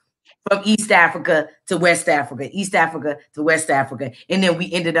forth from East Africa to West Africa, East Africa to West Africa, and then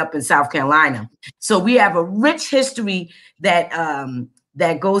we ended up in South Carolina. So we have a rich history that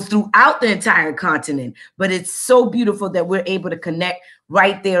goes throughout the entire continent, but it's so beautiful that we're able to connect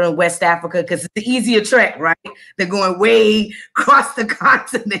right there in West Africa because it's the easier trek, right? They're going way across the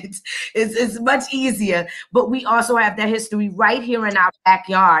continent. It's much easier, but we also have that history right here in our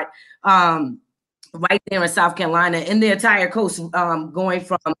backyard, right there in South Carolina, and the entire coast, going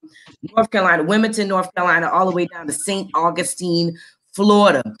from North Carolina, Wilmington, North Carolina, all the way down to St. Augustine,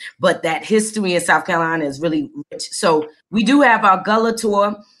 Florida. But that history in South Carolina is really rich. So we do have our Gullah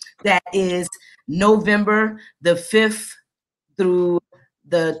tour that is November the 5th through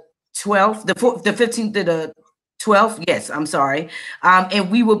the 12th, the 15th to the 12th. Yes, I'm sorry.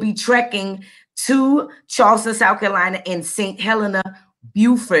 And we will be trekking to Charleston, South Carolina, and St. Helena,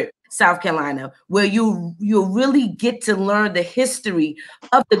 Beaufort, South Carolina, where you'll really get to learn the history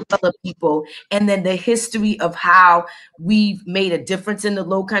of the Gullah people, and then the history of how we've made a difference in the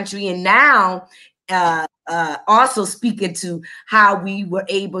Low Country. And now also speaking to how we were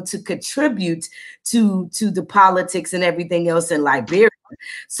able to contribute to the politics and everything else in Liberia.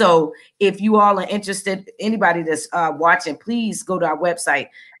 So if you all are interested, anybody that's watching, please go to our website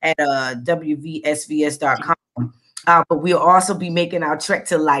at wvsvs.com. But we'll also be making our trek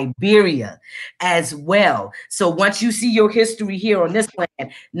to Liberia as well. So once you see your history here on this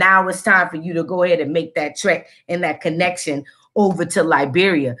land, now it's time for you to go ahead and make that trek and that connection over to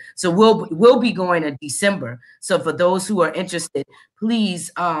Liberia. So we'll be going in December. So for those who are interested,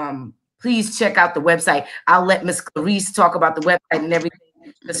 please check out the website. I'll let Miss Clarice talk about the website and everything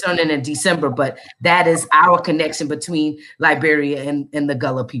concerning in December, but that is our connection between Liberia and the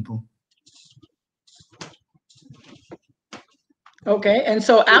Gullah people. Okay, and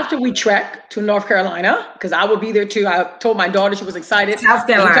so after we trek to North Carolina, because I will be there too. I told my daughter, she was excited. South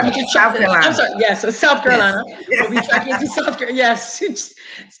Carolina. South Carolina. I'm sorry, yes, so South Carolina. Yes. We'll be trekking to South Carolina, yes,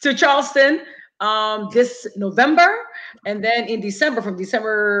 to Charleston this November. And then in December, from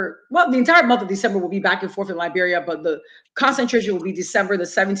December, well, the entire month of December, we'll be back and forth in Liberia, but the concentration will be December the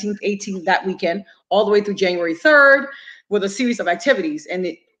 17th, 18th, that weekend, all the way through January 3rd, with a series of activities. And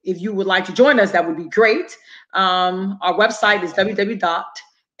if you would like to join us, that would be great. Our website is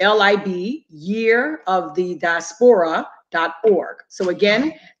www.libyearofthediaspora.org. So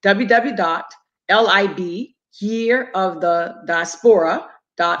again,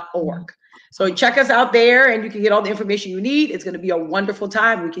 www.libyearofthediaspora.org. So check us out there and you can get all the information you need. It's going to be a wonderful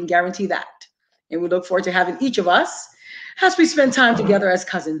time. We can guarantee that. And we look forward to having each of us as we spend time together as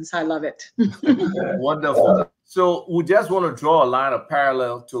cousins. I love it. Wonderful. So we just want to draw a line of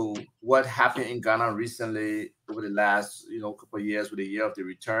parallel to what happened in Ghana recently over the last, couple of years with the year of the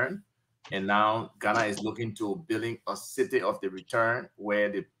return. And now Ghana is looking to building a city of the return where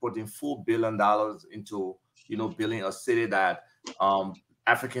they're putting $4 billion into, building a city that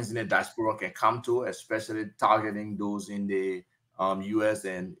Africans in the diaspora can come to, especially targeting those in the US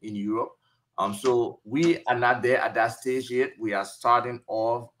and in Europe. So we are not there at that stage yet. We are starting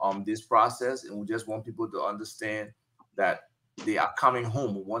off this process, and we just want people to understand that they are coming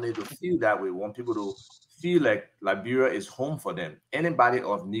home. We want it to feel that way. We want people to feel like Liberia is home for them. Anybody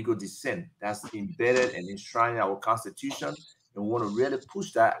of Negro descent, that's embedded and enshrined in our Constitution, and we want to really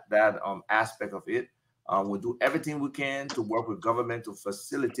push that aspect of it. We'll do everything we can to work with government to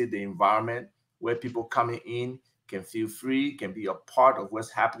facilitate the environment where people coming in can feel free, can be a part of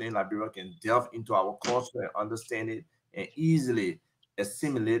what's happening in Liberia, can delve into our culture and understand it, and easily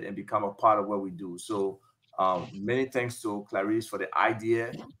assimilate and become a part of what we do. So many thanks to Clarice for the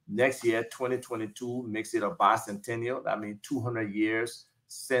idea. Next year, 2022, makes it a bicentennial. That means 200 years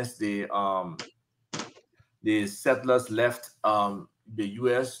since the settlers left the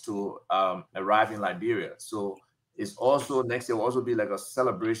U.S. to arrive in Liberia. So it's also, next year will also be like a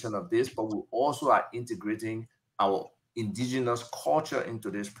celebration of this, but we also are integrating our indigenous culture into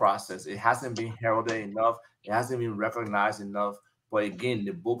this process. It hasn't been heralded enough. It hasn't been recognized enough. But again,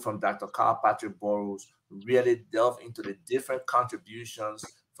 the book from Dr. Carl Patrick Burroughs really delved into the different contributions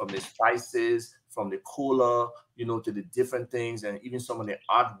from the spices, from the cola, to the different things, and even some of the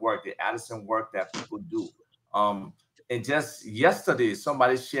artwork, the artisan work that people do. And just yesterday,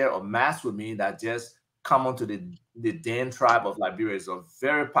 somebody shared a mask with me that just come onto the Dan tribe of Liberia. It's a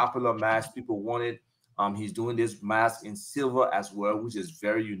very popular mask. People want it. He's doing this mask in silver as well, which is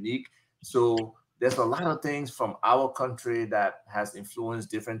very unique. So there's a lot of things from our country that has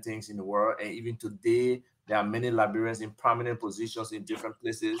influenced different things in the world. And even today, there are many Liberians in prominent positions in different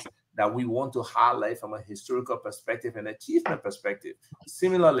places that we want to highlight from a historical perspective and achievement perspective.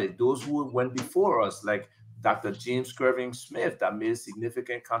 Similarly, those who went before us, like Dr. James Kirving Smith, that made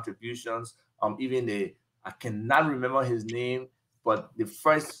significant contributions. I cannot remember his name, but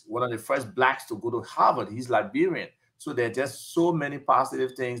one of the first blacks to go to Harvard, he's Liberian. So there are just so many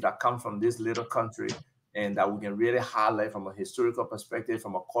positive things that come from this little country and that we can really highlight from a historical perspective,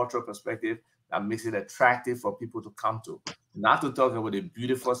 from a cultural perspective, that makes it attractive for people to come to. Not to talk about the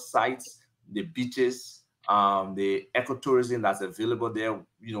beautiful sites, the beaches, the ecotourism that's available there,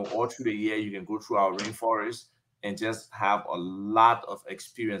 all through the year. You can go through our rainforest and just have a lot of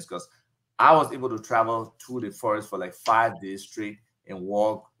experience, because I was able to travel through the forest for like 5 days straight and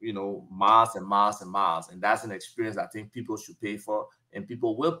walk, miles and miles and miles. And that's an experience I think people should pay for, and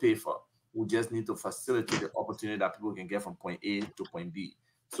people will pay for. We just need to facilitate the opportunity that people can get from point A to point B.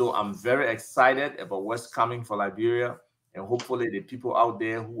 So I'm very excited about what's coming for Liberia. And hopefully the people out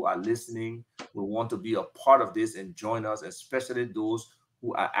there who are listening will want to be a part of this and join us, especially those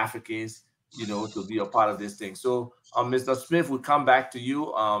who are Africans, to be a part of this thing. So, Mr. Smith, we'll come back to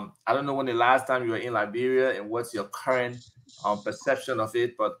you. I don't know when the last time you were in Liberia and what's your current perception of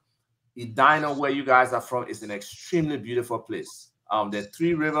it, but Edina, where you guys are from, is an extremely beautiful place. There are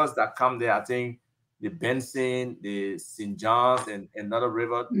 3 rivers that come there. I think the Benson, the St. John's, and another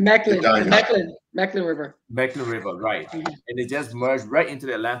river. Mechlin River. Mechlin River, right. And they just merged right into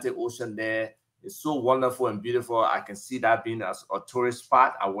the Atlantic Ocean there. It's so wonderful and beautiful. I can see that being a tourist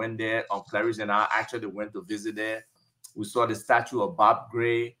spot. I went there. Clarice and I actually went to visit there. We saw the statue of Bob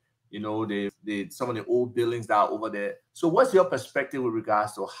Gray, you know, some of the old buildings that are over there. So what's your perspective with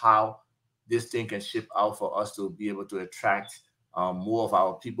regards to how this thing can ship out for us to be able to attract more of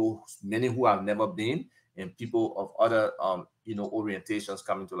our people, many who have never been, and people of other, you know, orientations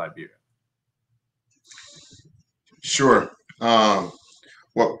coming to Liberia? Sure.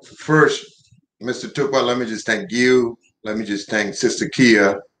 Well, first, Mr. Tukwa, let me just thank you. Let me just thank Sister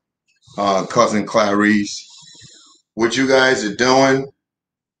Kia, Cousin Clarice. What you guys are doing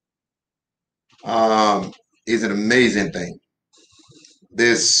is an amazing thing.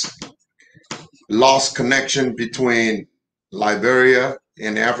 This lost connection between Liberia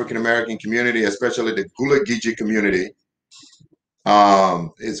and the African American community, especially the Gullah-Geechee community,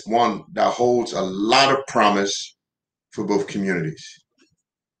 is one that holds a lot of promise for both communities.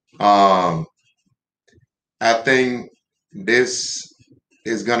 I think this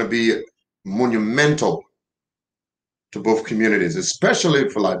is going to be monumental to both communities, especially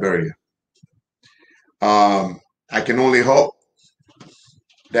for Liberia. I can only hope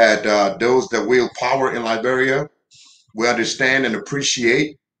that those that wield power in Liberia will understand and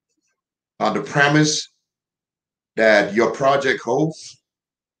appreciate the premise that your project holds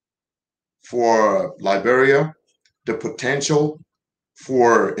for Liberia, the potential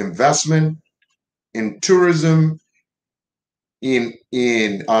for investment in tourism, in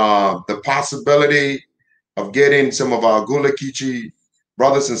the possibility of getting some of our Gullah-Geechee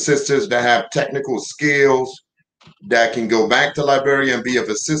brothers and sisters that have technical skills that can go back to Liberia and be of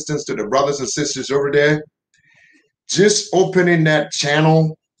assistance to the brothers and sisters over there. Just opening that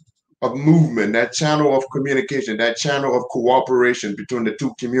channel of movement, that channel of communication, that channel of cooperation between the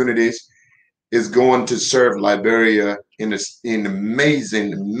 2 communities is going to serve Liberia in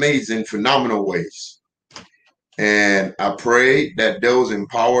amazing, phenomenal ways. And I pray that those in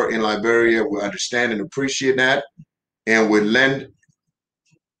power in Liberia will understand and appreciate that and will lend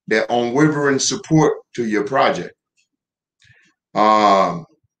their unwavering support to your project.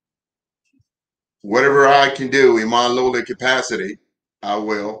 Whatever I can do in my lowly capacity, I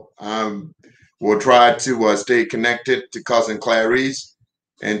will. We'll try to stay connected to Cousin Clarice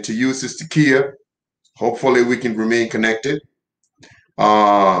and to you, Sister Kia. Hopefully we can remain connected.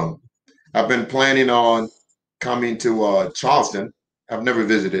 I've been planning on coming to Charleston. I've never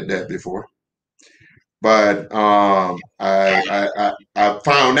visited that before. But I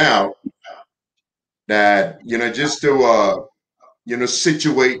found out that, you know, just to, you know,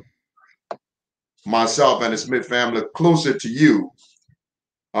 situate myself and the Smith family closer to you,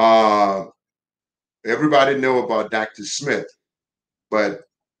 everybody know about Dr. Smith, but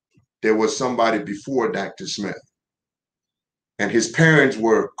there was somebody before Dr. Smith. And his parents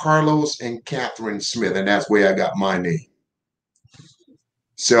were Carlos and Catherine Smith, and that's where I got my name.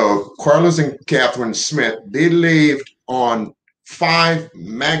 So Carlos and Catherine Smith, they lived on 5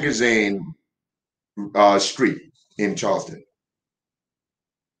 Magazine Street in Charleston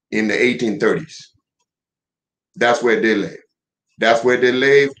in the 1830s. That's where they lived. That's where they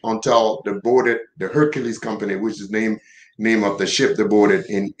lived until they boarded the Hercules Company, which is the name of the ship they boarded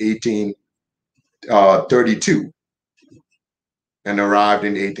in 1832 and arrived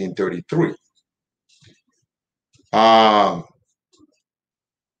in 1833.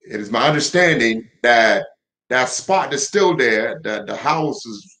 It is my understanding that that spot is still there, that the house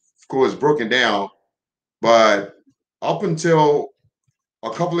is, of course, broken down, but up until a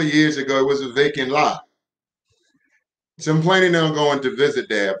couple of years ago, it was a vacant lot. So I'm planning on going to visit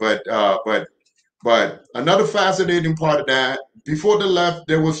there, but another fascinating part of that, before they left,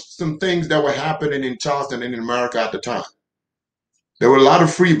 there was some things that were happening in Charleston and in America at the time. There were a lot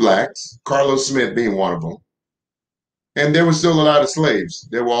of free blacks, Carlos Smith being one of them. And there was still a lot of slaves.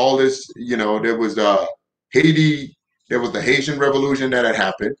 There were all this, you know, there was Haiti, there was the Haitian Revolution that had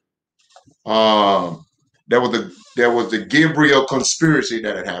happened. There was the Gabriel conspiracy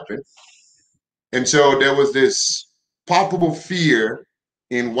that had happened. And so there was this palpable fear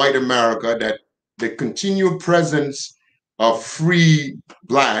in white America that the continued presence of free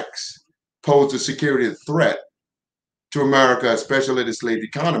blacks posed a security threat to America, especially the slave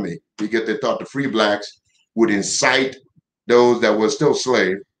economy, because they thought the free blacks would incite those that were still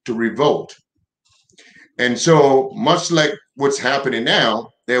slaves to revolt. And so, much like what's happening now,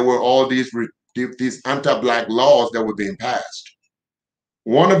 there were all these anti-black laws that were being passed.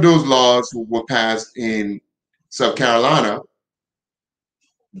 one of those laws were passed in South Carolina,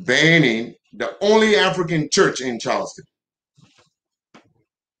 banning the only African church in Charleston.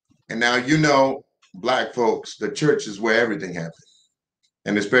 And now, you know, Black folks, the church is where everything happened.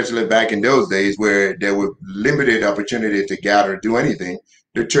 And especially back in those days where there were limited opportunity to gather, do anything,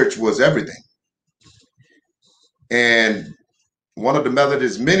 the church was everything. And one of the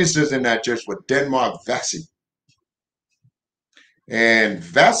Methodist ministers in that church was Denmark Vesey. And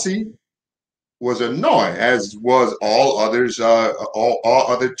Vesey was annoyed, as was all others, all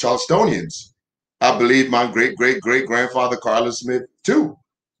other Charlestonians. I believe my great-great-great-grandfather Carlos Smith too.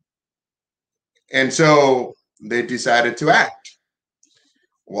 And so they decided to act.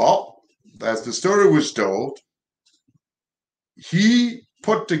 Well, as the story was told, he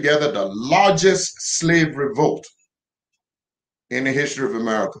put together the largest slave revolt in the history of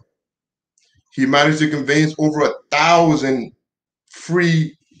America. He managed to convince over 1,000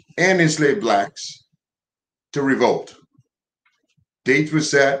 free and enslaved Blacks to revolt. Dates were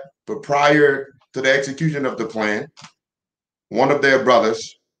set, but prior to the execution of the plan, one of their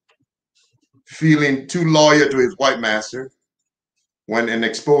brothers, feeling too loyal to his white master, went and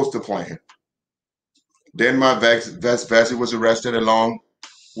exposed the plan. Denmark Vesey was arrested along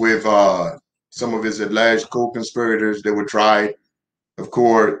with some of his alleged co-conspirators. They were tried, of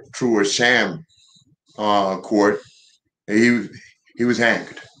course, through a sham court. And he was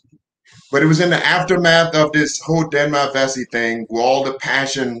hanged. But it was in the aftermath of this whole Denmark Vesey thing, with all the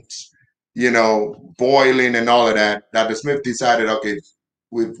passions, you know, boiling and all of that, that the Smith decided, okay,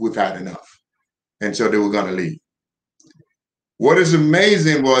 we've had enough. And so they were going to leave. What is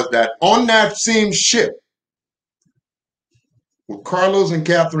amazing was that on that same ship with Carlos and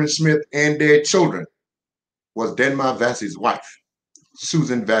Catherine Smith and their children was Denmark Vesey's wife,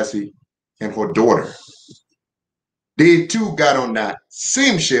 Susan Vesey, and her daughter. They too got on that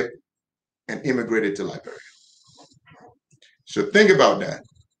same ship and immigrated to Liberia. So think about that.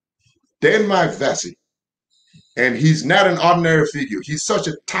 Denmark Vesey, and he's not an ordinary figure. He's such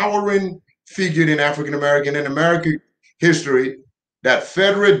a towering figure in African American history that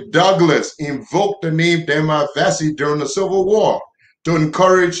Frederick Douglass invoked the name Denmark Vesey during the Civil War to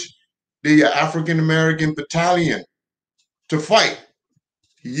encourage the African American battalion to fight.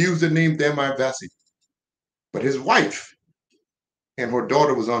 He used the name Denmark Vesey. But his wife and her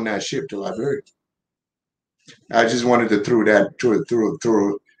daughter was on that ship to Liberia. I just wanted to throw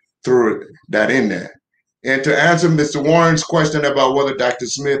that in there. And to answer Mr. Warren's question about whether Dr.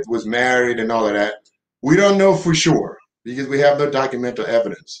 Smith was married and all of that, we don't know for sure because we have no documental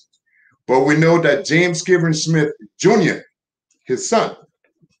evidence. But we know that James Kivern Smith Jr., his son,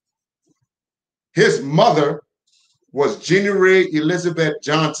 his mother was Jenny Ray Elizabeth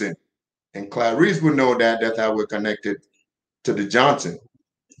Johnson. And Clarice would know that. That's how we're connected to the Johnson.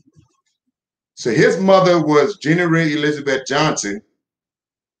 So his mother was Jenny Ray Elizabeth Johnson.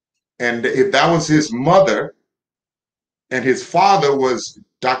 And if that was his mother and his father was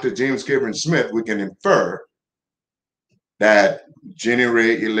Dr. James Kivern Smith, we can infer that Jenny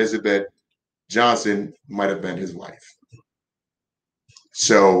Ray Elizabeth Johnson might have been his wife.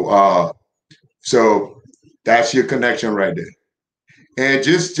 So, so that's your connection right there. And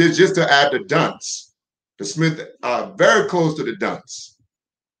just to add the Dunts, the Smith are very close to the Dunts.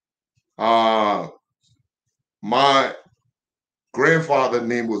 My grandfather's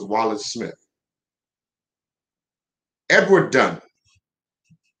name was Wallace Smith. Edward Dunn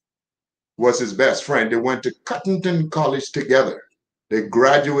was his best friend. They went to Cottonton College together. They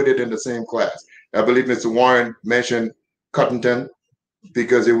graduated in the same class. I believe Mr. Warren mentioned Cottonton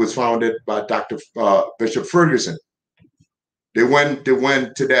because it was founded by Dr. Bishop Ferguson. They went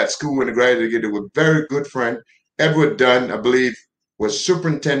to that school and graduated together. They were very good friends. Edward Dunn, I believe, was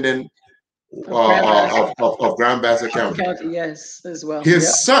superintendent of Grand Bassa County. Yes, as well.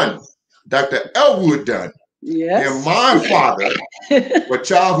 His son, Dr. Elwood Dunn, and my father were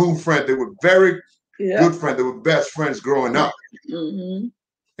childhood friends. They were very good friends. They were best friends growing up. Mm-hmm.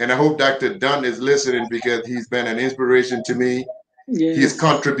 And I hope Dr. Dunn is listening because he's been an inspiration to me. Yes. He's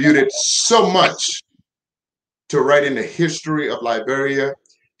contributed so much to writing the history of Liberia.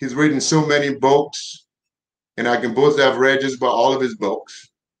 He's written so many books, and I can boast I've read just about all of his books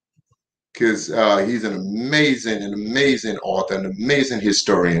because he's an amazing author, an amazing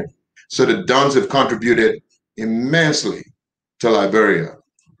historian. So the Dunns have contributed immensely to Liberia.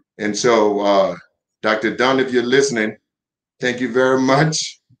 And so, Dr. Dunn, if you're listening, thank you very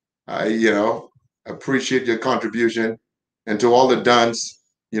much. I appreciate your contribution. And to all the Dunns,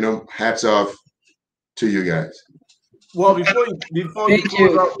 hats off to you guys. Well, before you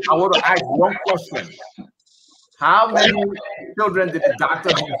close up, I want to ask one question. How many children did the doctor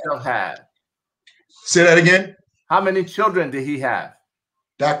himself have? Say that again. How many children did he have?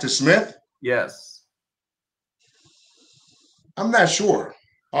 Dr. Smith? Yes. I'm not sure.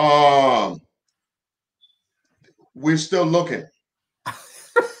 We're still looking.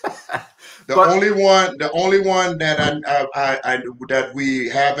 The only one that that we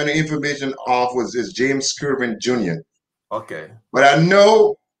have any information of was this James Scriven Jr. Okay. But I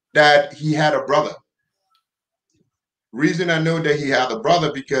know that he had a brother. Reason I know that he had a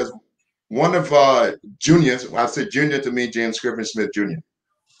brother because one of Junior's, I said Junior to me, James Scriven Smith Jr.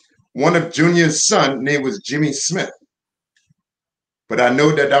 One of Junior's son name was Jimmy Smith. But I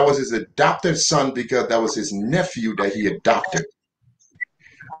know that that was his adopted son because that was his nephew that he adopted.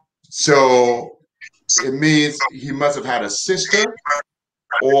 So it means he must have had a sister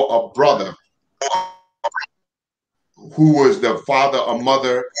or a brother who was the father or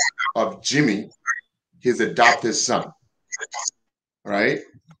mother of Jimmy, his adopted son. Right?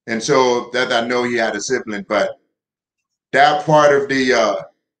 And so that I know he had a sibling, but that part of the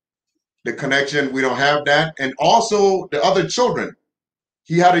connection, we don't have that. And also the other children.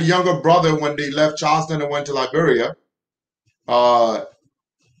 He had a younger brother when they left Charleston and went to Liberia. Like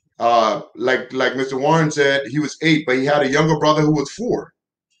Mr. Warren said, he was 8, but he had a younger brother who was 4.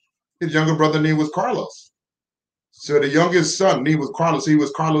 His younger brother name was Carlos. So the youngest son name was Carlos. He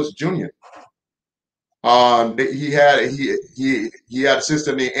was Carlos Jr. He had a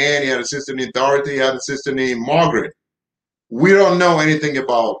sister named Anne. He had a sister named Dorothy. He had a sister named Margaret. We don't know anything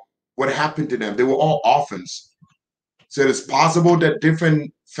about what happened to them. They were all orphans. So it's possible that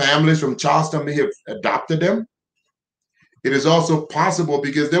different families from Charleston may have adopted them. It is also possible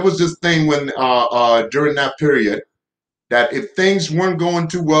because there was this thing when during that period that if things weren't going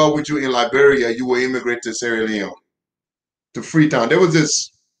too well with you in Liberia, you will immigrate to Sierra Leone, to Freetown. There was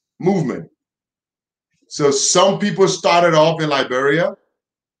this movement. So some people started off in Liberia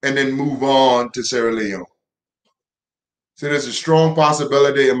and then move on to Sierra Leone. So there's a strong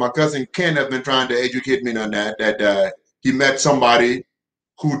possibility, and my cousin Ken has been trying to educate me on that he met somebody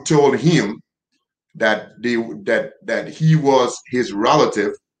who told him that he was his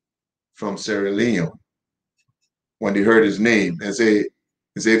relative from Sierra Leone when they heard his name and say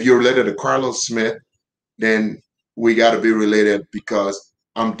if you're related to Carlos Smith, then we got to be related because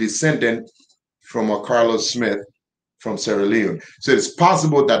I'm descendant from a Carlos Smith from Sierra Leone. So it's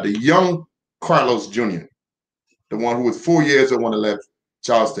possible that the young Carlos Jr., the one who was 4 years old when he left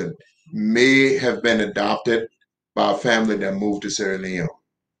Charleston, may have been adopted by a family that moved to Sierra Leone.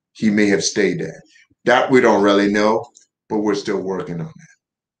 He may have stayed there. That we don't really know, but we're still working on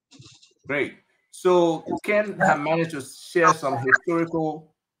that. Great. So Ken have managed to share some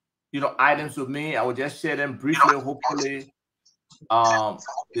historical, items with me. I will just share them briefly. Hopefully,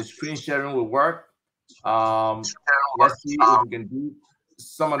 the screen sharing will work. Let's see if we can do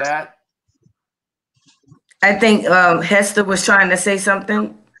some of that. I think Hester was trying to say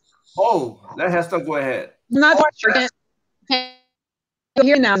something. Oh, let Hester go ahead. Not sure. Can you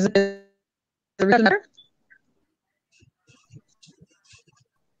hear now? Is it better?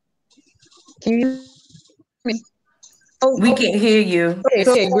 Can you hear me? Oh, we can hear you.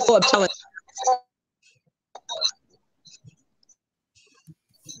 Okay, we're still up telling.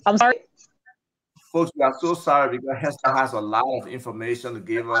 I'm sorry. Folks, we are so sorry because Hester has a lot of information to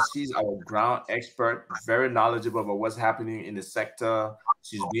give us. She's our ground expert, very knowledgeable about what's happening in the sector.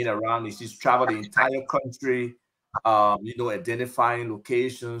 She's been around, she's traveled the entire country, identifying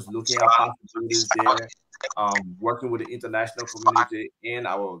locations, looking at possibilities there, working with the international community and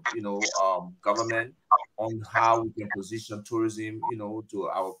our, government on how we can position tourism, to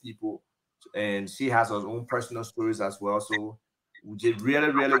our people. And she has her own personal stories as well. So we just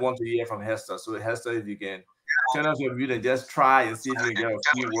really, really want to hear from Hester. So Hester, if you can turn on your video and just try and see if you can get a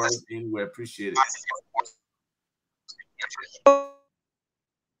few words in, we appreciate it.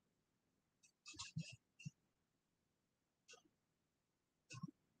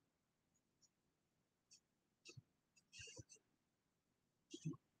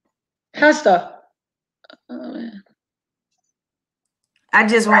 Hester. I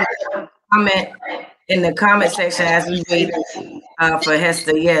just want to comment in the comment section as we wait for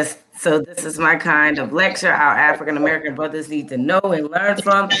Hester. Yes, so this is my kind of lecture our African American brothers need to know and learn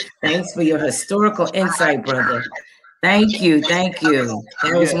from. Thanks for your historical insight, brother. Thank you, thank you.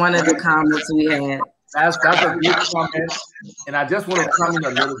 That was one of the comments we had. That's a good comment, and I just want to comment a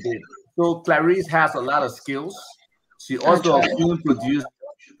little bit. So Clarice has a lot of skills. She also a film producer.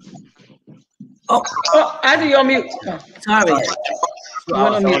 Oh, I do you on mute. Sorry. So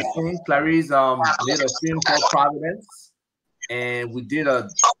Clarice made a film called Providence, and we did a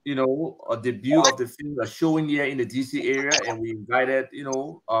debut of the film, a showing here in the DC area, and we invited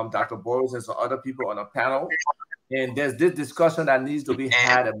Dr. Boris and some other people on a panel. And there's this discussion that needs to be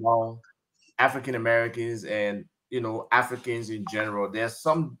had among African Americans and Africans in general. There's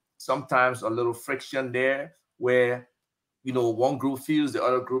sometimes a little friction there where one group feels the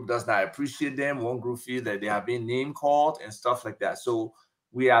other group does not appreciate them. One group feels that they are being name called and stuff like that. So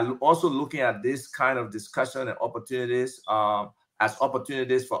we are also looking at this kind of discussion and opportunities as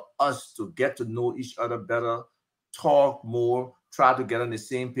opportunities for us to get to know each other better, talk more, try to get on the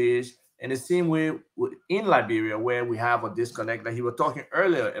same page. And the same way in Liberia, where we have a disconnect, like he was talking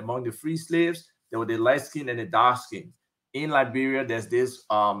earlier, among the free slaves, there were the light skin and the dark skin. In Liberia, there's this,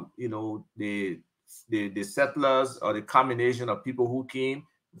 the settlers, or the combination of people who came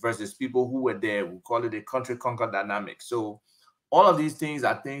versus people who were there. We call it the country conquer dynamic. So all of these things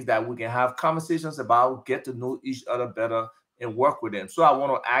are things that we can have conversations about, get to know each other better, and work with them. So I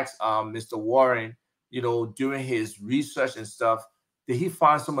want to ask Mr. Warren, during his research and stuff, did he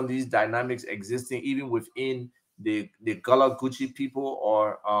find some of these dynamics existing even within the Gullah-Geechee people,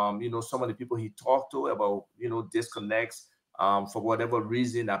 or some of the people he talked to about disconnects for whatever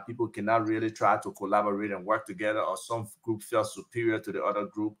reason, that people cannot really try to collaborate and work together, or some group felt superior to the other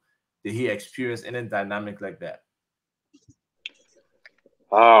group? Did he experience any dynamic like that?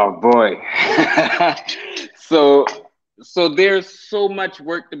 Oh boy. so there's so much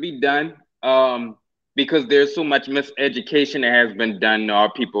work to be done, because there's so much miseducation that has been done to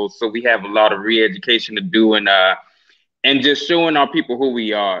our people. So we have a lot of re-education to do, and just showing our people who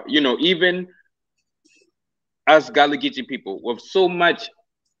we are. Even us Gullah-Geechee people with so much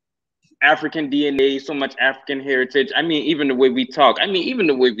African DNA, so much African heritage. I mean, even the way we talk. I mean, even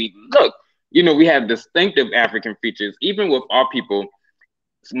the way we look. We have distinctive African features. Even with our people,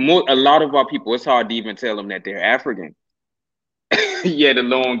 a lot of our people, it's hard to even tell them that they're African, yet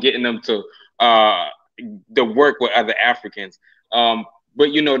alone getting them to work with other Africans. But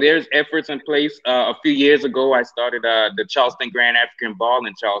there's efforts in place. A few years ago, I started the Charleston Grand African Ball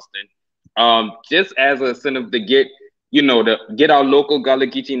in Charleston, just as a incentive to get our local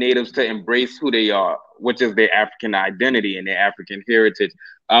Gullah-Geechee natives to embrace who they are, which is their African identity and their African heritage.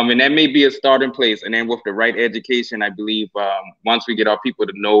 And that may be a starting place. And then with the right education, I believe once we get our people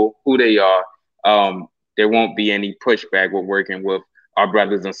to know who they are, there won't be any pushback with working with our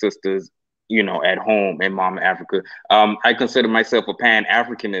brothers and sisters, at home in Mama Africa. I consider myself a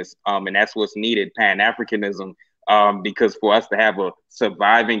Pan-Africanist, and that's what's needed, Pan-Africanism, because for us to have a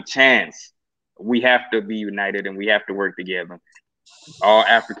surviving chance, we have to be united and we have to work together. All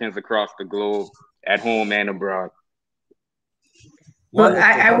Africans across the globe, at home and abroad. Well,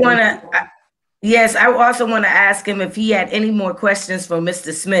 I want to, yes, I also want to ask him if he had any more questions for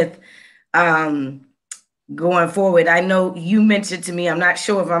Mr. Smith going forward. I know you mentioned to me, I'm not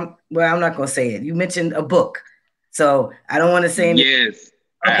sure if I'm not going to say it. You mentioned a book, so I don't want to say anything. Yes,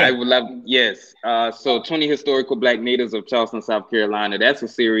 okay. I would love, yes. So 20 Historical Black Natives of Charleston, South Carolina. That's a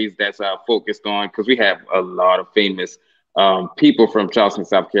series that's focused on, because we have a lot of famous people from Charleston,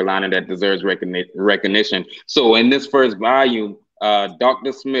 South Carolina that deserves recognition. So in this first volume,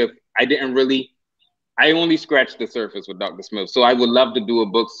 Dr. Smith, I only scratched the surface with Dr. Smith. So I would love to do a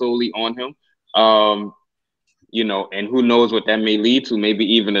book solely on him. And who knows what that may lead to, maybe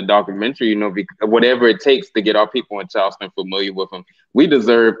even a documentary, whatever it takes to get our people in Charleston familiar with him. We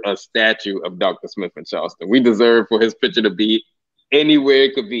deserve a statue of Dr. Smith in Charleston. We deserve for his picture to be anywhere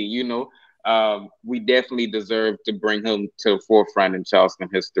it could be, we definitely deserve to bring him to the forefront in Charleston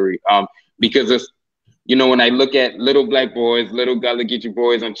history. Because it's, when I look at little black boys, little Gullah-Geechee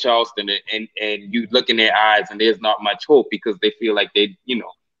boys in Charleston, and you look in their eyes and there's not much hope, because they feel like they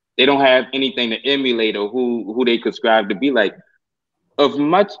don't have anything to emulate or who they could strive to be like.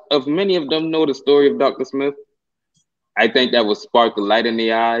 Many of them know the story of Dr. Smith. I think that will spark the light in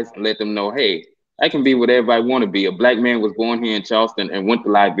their eyes and let them know, hey, I can be whatever I want to be. A black man was born here in Charleston and went to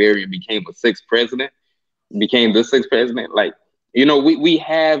Liberia and became the sixth president. Like, we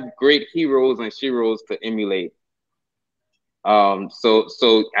have great heroes and sheroes to emulate.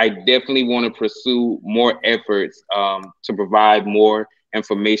 So I definitely want to pursue more efforts to provide more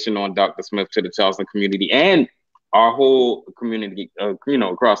information on Dr. Smith to the Charleston community and our whole community,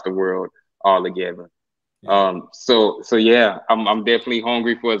 across the world all together. Yeah. So yeah, I'm definitely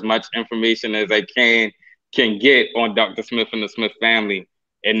hungry for as much information as I can get on Dr. Smith and the Smith family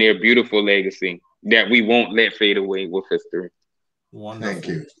and their beautiful legacy that we won't let fade away with history. Wonderful. Thank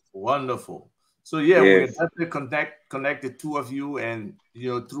you. Wonderful. So yeah, yes. We can definitely connect the two of you, and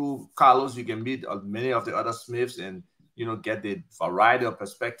through Carlos, you can meet many of the other Smiths and get the variety of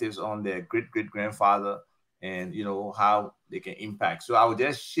perspectives on their great grandfather. and how they can impact. So I would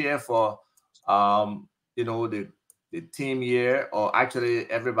just share for the team here, or actually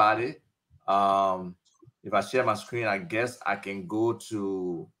everybody. If I share my screen, I guess I can go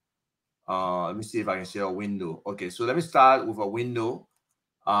to let me see if I can share a window. Okay, so let me start with a window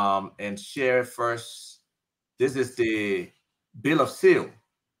and share first. This is the bill of sale.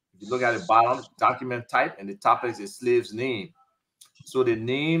 If you look at the bottom, document type, and the top is the slave's name. So the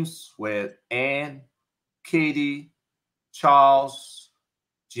names were Anne, Katie, Charles,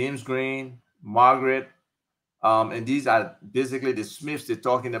 James Green, Margaret, and these are basically the Smiths they're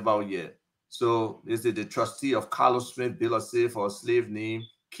talking about here. So this is the trustee of Carlos Smith bill of sale for a slave named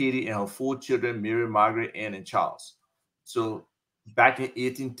Katie and her 4 children, Mary, Margaret, Anne, and Charles. So back in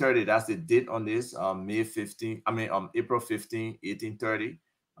 1830, that's the date on this, April 15, 1830.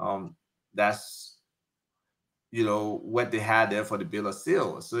 That's what they had there for the bill of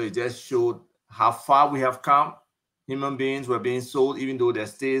sale. So it just showed how far we have come. Human beings were being sold, even though there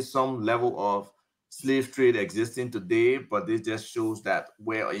still some level of slave trade existing today, but this just shows that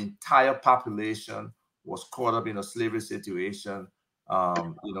where an entire population was caught up in a slavery situation,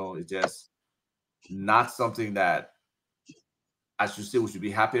 it's just not something that I should say we should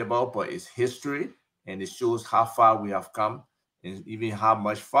be happy about, but it's history, and it shows how far we have come, and even how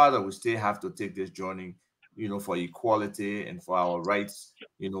much farther we still have to take this journey, for equality and for our rights,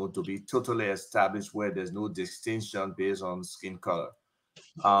 to be totally established where there's no distinction based on skin color.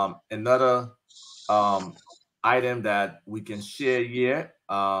 Another item that we can share here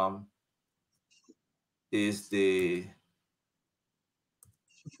is the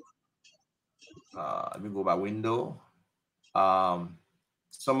let me go by window.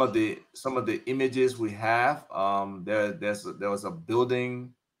 Some of the images we have. There was a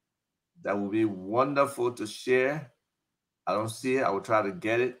building that would be wonderful to share. I don't see it. I will try to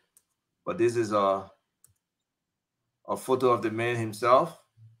get it, but this is a photo of the man himself.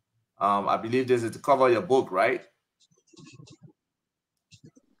 I believe this is the cover of your book, right?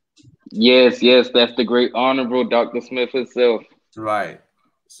 Yes, that's the great honorable Dr. Smith himself. Right.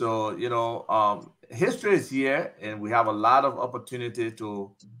 So, history is here, and we have a lot of opportunity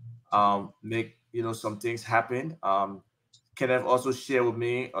to make, some things happen. Kenneth also shared with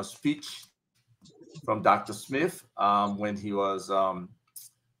me a speech from Dr. Smith when he was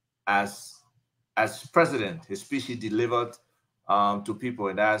as president. His speech he delivered to people,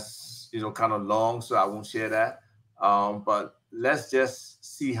 and that's kind of long, so I won't share that. But let's just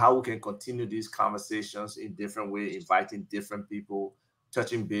see how we can continue these conversations in different ways, inviting different people,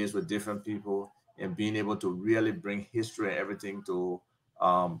 touching base with different people, and being able to really bring history and everything to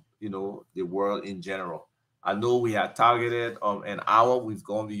the world in general. I know we had targeted an hour. We've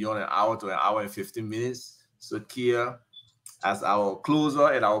gone beyond an hour to an hour and 15 minutes. So Kia, as our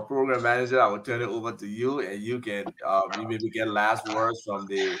closer and our program manager, I will turn it over to you, and you can maybe get last words from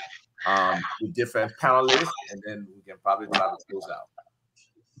the different panelists, and then we can probably try to close out.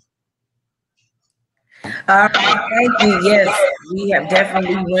 All right, thank you. Yes, we have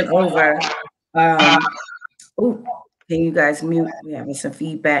definitely went over. Can you guys mute? We're having some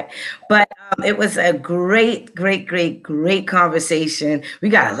feedback, but it was a great conversation. We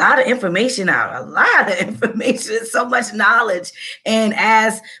got a lot of information out, so much knowledge. And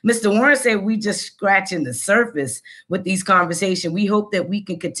as Mr. Warren said, we just scratching the surface with these conversations. We hope that we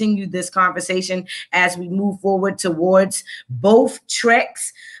can continue this conversation as we move forward towards both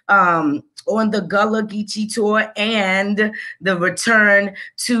treks, on the Gullah-Geechee tour and the return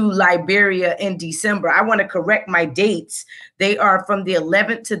to Liberia in December. I want to correct my dates. They are from the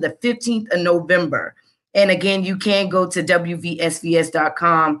 11th to the 15th of November. And again, you can go to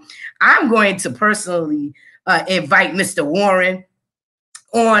wvsvs.com. I'm going to personally invite Mr. Warren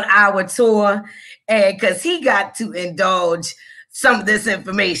on our tour, and because he got to indulge some of this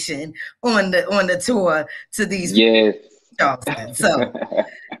information on the tour to these yes. Charleston. So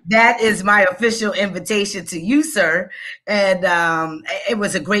that is my official invitation to you, sir. And it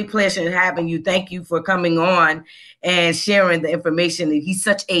was a great pleasure having you. Thank you for coming on and sharing the information. He's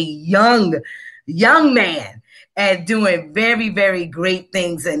such a young man and doing very, very great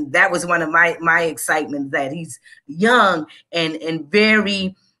things. And that was one of my excitement, that he's young and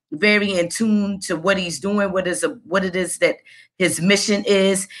very, very in tune to what he's doing, what it is that his mission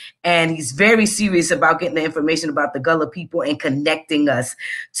is, and he's very serious about getting the information about the Gullah people and connecting us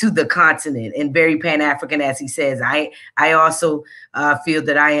to the continent, and very Pan-African, as he says. I also feel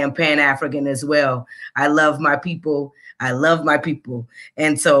that I am Pan-African as well. I love my people.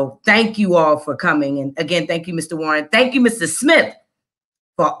 And so thank you all for coming. And again, thank you, Mr. Warren. Thank you, Mr. Smith.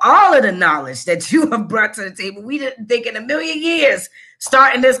 for all of the knowledge that you have brought to the table. We didn't think in a million years,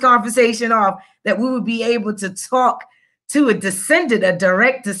 starting this conversation off, that we would be able to talk to a descendant, a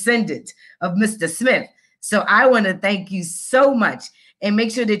direct descendant of Mr. Smith. So I want to thank you so much, and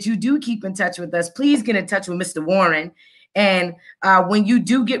make sure that you do keep in touch with us. Please get in touch with Mr. Warren. And when you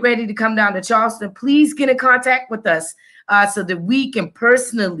do get ready to come down to Charleston, please get in contact with us so that we can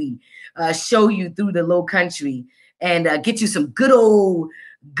personally show you through the Low Country and get you some good old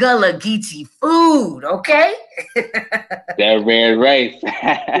Gullah-Geechee food, okay? That red rice.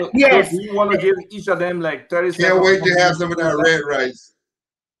 Yes. Do you want to give each of them like 30 seconds? Can't wait to have some of that red rice.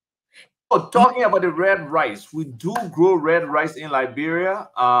 Oh, talking about the red rice, we do grow red rice in Liberia.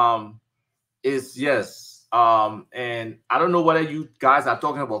 And I don't know whether you guys are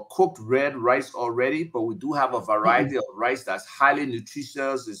talking about cooked red rice already, but we do have a variety of rice that's highly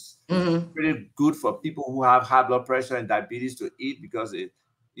nutritious. It's pretty good for people who have high blood pressure and diabetes to eat, because it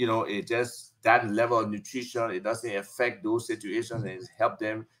just, that level of nutrition, it doesn't affect those situations, and it helps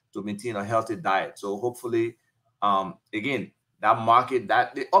them to maintain a healthy diet. So hopefully, again, that market,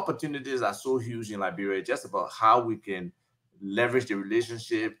 that the opportunities are so huge in Liberia, just about how we can leverage the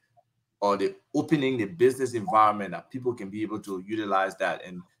relationship or the opening the business environment that people can be able to utilize that.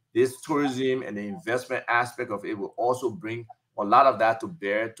 And this tourism and the investment aspect of it will also bring a lot of that to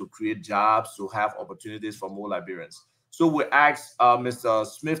bear, to create jobs, to have opportunities for more Liberians. So we ask Mr.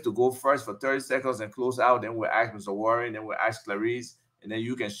 Smith to go first for 30 seconds and close out. Then we'll ask Mr. Warren, then we'll ask Clarice, and then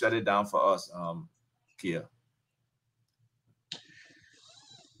you can shut it down for us, Kia.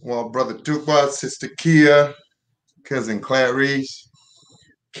 Well, Brother Tupa, Sister Kia, Cousin Clarice,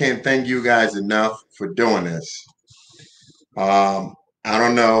 can't thank you guys enough for doing this. I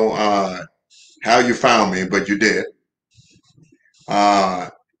don't know how you found me, but you did.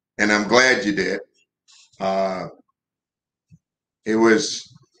 And I'm glad you did. It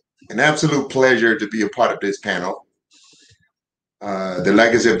was an absolute pleasure to be a part of this panel. The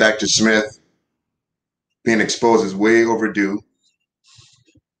legacy of Dr. Smith being exposed is way overdue.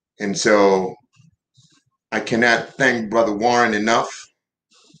 And so I cannot thank Brother Warren enough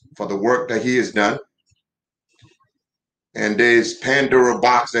for the work that he has done. And this Pandora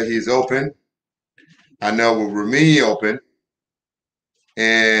box that he's opened, I know will remain open,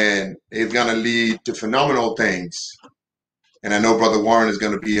 and it's going to lead to phenomenal things. And I know Brother Warren is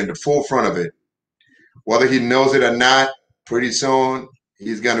going to be in the forefront of it. Whether he knows it or not, pretty soon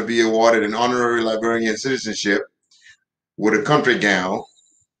he's going to be awarded an honorary Liberian citizenship with a country gown.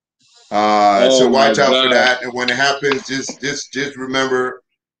 So watch out for that. And when it happens, just remember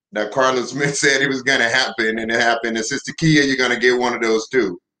that Carlos Smith said it was going to happen, and it happened. And Sister Kia, you're going to get one of those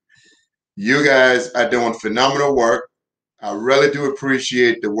too. You guys are doing phenomenal work. I really do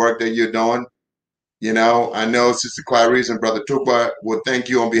appreciate the work that you're doing. You know, I know Sister Clarice and Brother Tupa will thank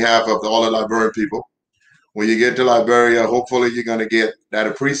you on behalf of all the Liberian people. When you get to Liberia, hopefully you're going to get that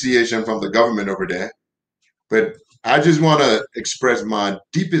appreciation from the government over there. But I just want to express my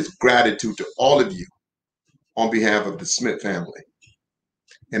deepest gratitude to all of you on behalf of the Smith family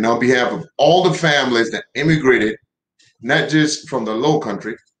and on behalf of all the families that immigrated, not just from the Low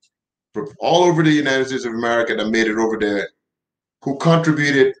Country, but all over the United States of America that made it over there, who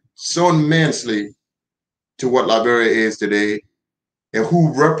contributed so immensely to what Liberia is today, and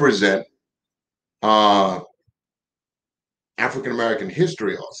who represent African American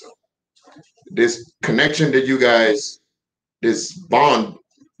history also. This connection that you guys, this bond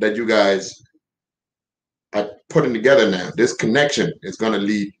that you guys are putting together now, this connection is going to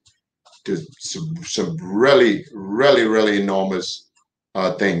lead to some really, really, really enormous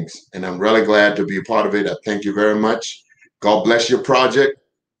things. And I'm really glad to be a part of it. I thank you very much. God bless your project.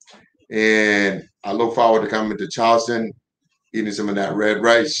 And I look forward to coming to Charleston, eating some of that red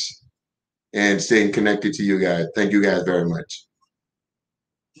rice, and staying connected to you guys. Thank you guys very much.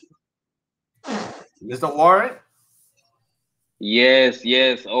 Mr. Warren? Yes,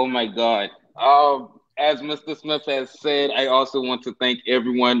 yes. Oh my God. As Mr. Smith has said, I also want to thank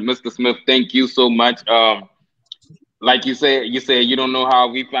everyone. Mr. Smith, thank you so much. Like you said you don't know how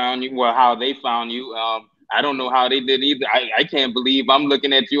we found you or how they found you. I don't know how they did either. I can't believe I'm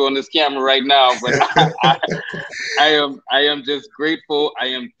looking at you on this camera right now, but I am just grateful. I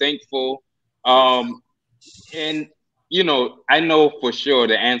am thankful. And you know, I know for sure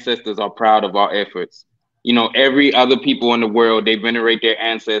the ancestors are proud of our efforts. You know, every other people in the world, they venerate their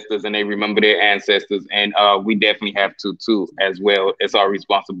ancestors and they remember their ancestors. And we definitely have to too, as well. It's our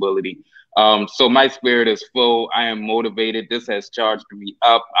responsibility. So my spirit is full. I am motivated. This has charged me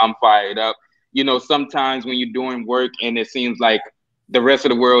up. I'm fired up. You know, sometimes when you're doing work and it seems like the rest of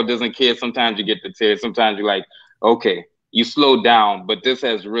the world doesn't care, sometimes you get the tears. Sometimes you're like, okay, you slow down. But this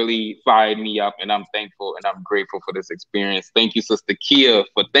has really fired me up, and I'm thankful and I'm grateful for this experience. Thank you, Sister Kia,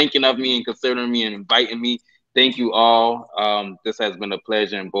 for thinking of me and considering me and inviting me. Thank you all. This has been a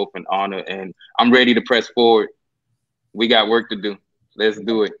pleasure and both an honor, and I'm ready to press forward. We got work to do. Let's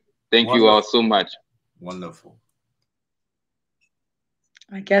do it. Thank you all so much. Wonderful.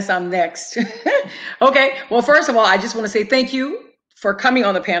 I guess I'm next. Okay. Well, first of all, I just want to say thank you for coming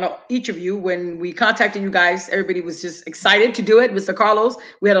on the panel, each of you. When we contacted you guys, everybody was just excited to do it. Mr. Carlos,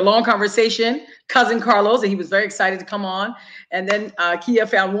 we had a long conversation, cousin Carlos, and he was very excited to come on. And then Kia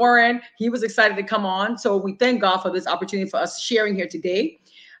found Warren. He was excited to come on. So we thank God for this opportunity for us sharing here today.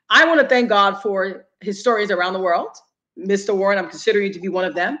 I want to thank God for historians around the world. Mr. Warren, I'm considering you to be one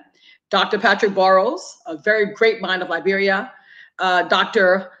of them. Dr. Patrick Burrows, a very great mind of Liberia.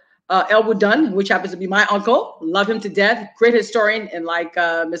 Dr. Elwood Dunn, which happens to be my uncle. Love him to death. Great historian. And like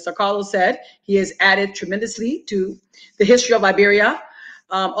Mr. Carlos said, he has added tremendously to the history of Liberia.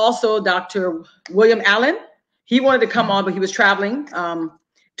 Also, Dr. William Allen. He wanted to come on, but he was traveling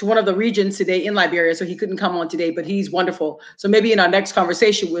to one of the regions today in Liberia, so he couldn't come on today, but he's wonderful. So maybe in our next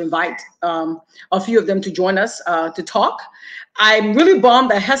conversation, we'll invite a few of them to join us to talk. I'm really bummed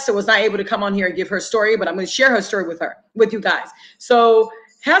that Hester was not able to come on here and give her story, but I'm going to share her story with you guys. So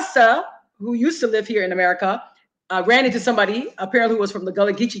Hester, who used to live here in America, ran into somebody apparently who was from the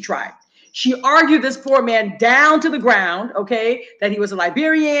Gullah-Geechee tribe. She argued this poor man down to the ground, okay, that he was a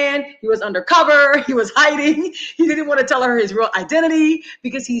Liberian, he was undercover, he was hiding. He didn't want to tell her his real identity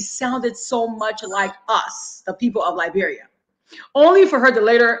because he sounded so much like us, the people of Liberia. Only for her to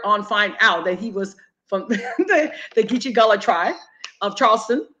later on find out that he was from the Geechee Gullah tribe of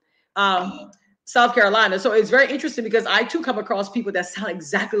Charleston, South Carolina. So it's very interesting because I too come across people that sound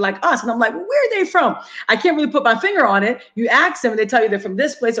exactly like us. And I'm like, well, where are they from? I can't really put my finger on it. You ask them and they tell you they're from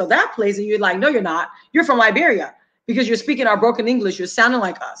this place or that place. And you're like, no, you're not. You're from Liberia because you're speaking our broken English. You're sounding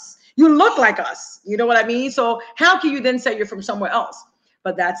like us. You look like us. You know what I mean? So how can you then say you're from somewhere else?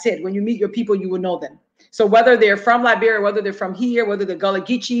 But that's it. When you meet your people, you will know them. So whether they're from Liberia, whether they're from here, whether they're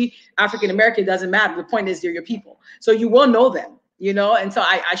Gullah-Geechee, African-American, doesn't matter. The point is they're your people. So you will know them. You know, and so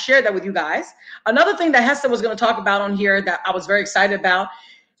I shared that with you guys. Another thing that Hester was going to talk about on here that I was very excited about,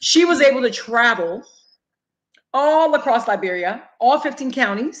 she was able to travel all across Liberia, all 15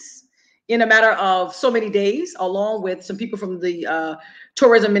 counties in a matter of so many days, along with some people from the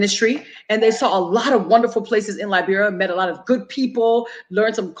tourism ministry. And they saw a lot of wonderful places in Liberia, met a lot of good people,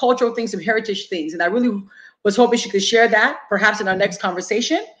 learned some cultural things, some heritage things. And I really was hoping she could share that perhaps in our next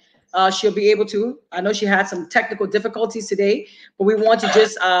conversation. She'll be able to. I know she had some technical difficulties today, but we want to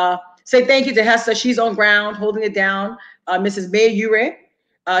just say thank you to Hester. She's on ground, holding it down. Mrs. May Ure,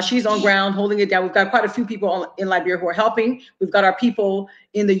 she's on ground, holding it down. We've got quite a few people in Liberia who are helping. We've got our people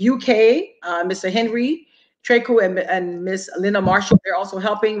in the UK, Mr. Henry Treku and Miss Linda Marshall. They're also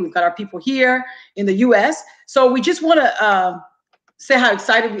helping. We've got our people here in the US. So we just want to say how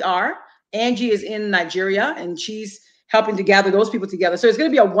excited we are. Angie is in Nigeria, and she's helping to gather those people together. So it's going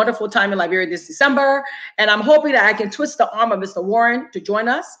to be a wonderful time in Liberia this December. And I'm hoping that I can twist the arm of Mr. Warren to join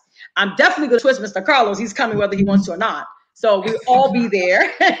us. I'm definitely going to twist Mr. Carlos. He's coming whether he wants to or not. So we'll all be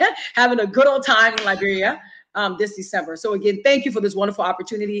there having a good old time in Liberia this December. So again, thank you for this wonderful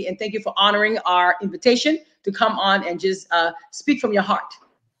opportunity. And thank you for honoring our invitation to come on and just speak from your heart.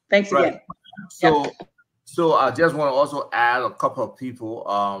 Thanks again. So I just want to also add a couple of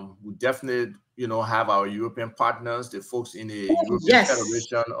people. We definitely, have our European partners. The folks in the European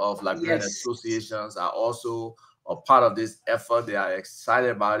Federation of Liberian Associations are also a part of this effort. They are excited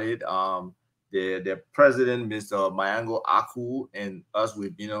about it. The president, Mr. Mayango Aku, and us,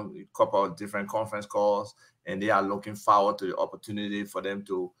 we've been on a couple of different conference calls, and they are looking forward to the opportunity for them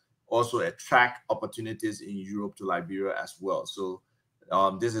to also attract opportunities in Europe to Liberia as well. So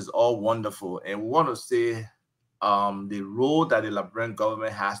this is all wonderful. And we want to say the role that the Liberian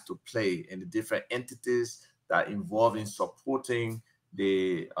government has to play and the different entities that are involved in supporting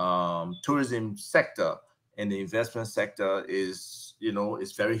the tourism sector and the investment sector is,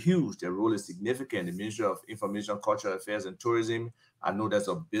 is very huge. Their role is significant. The Ministry of Information, Cultural Affairs and Tourism, I know there's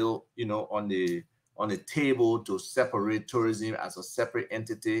a bill, on the table to separate tourism as a separate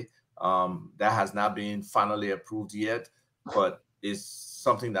entity. That has not been finally approved yet, but it's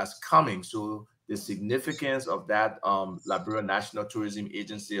something that's coming. So the significance of that Liberia National Tourism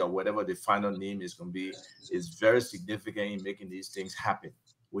Agency, or whatever the final name is going to be, is very significant in making these things happen.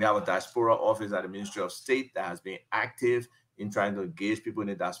 We have a diaspora office at the Ministry of State that has been active in trying to engage people in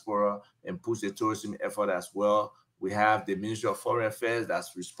the diaspora and push the tourism effort as well. We have the Ministry of Foreign Affairs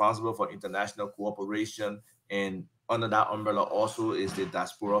that's responsible for international cooperation, and under that umbrella also is the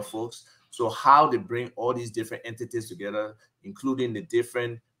diaspora folks. So how they bring all these different entities together, including the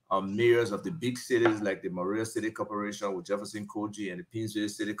different mayors of the big cities like the Maria City Corporation with Jefferson Koji and the Painesville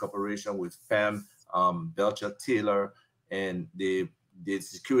City Corporation with Pam Belcher Taylor, and the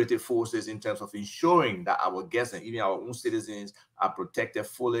security forces in terms of ensuring that our guests and even our own citizens are protected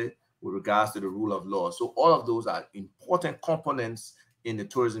fully with regards to the rule of law. So all of those are important components in the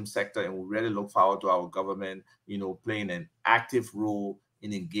tourism sector, and we really look forward to our government, playing an active role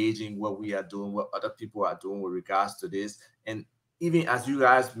in engaging what we are doing, what other people are doing with regards to this. And even as you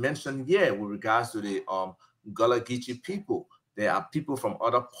guys mentioned, with regards to the Gullah-Geechee people, there are people from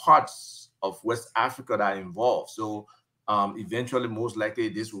other parts of West Africa that are involved. So eventually, most likely,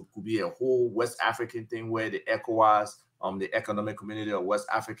 this could be a whole West African thing where the ECOWAS, the Economic Community of West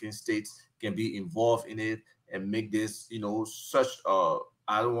African States, can be involved in it and make this, such a,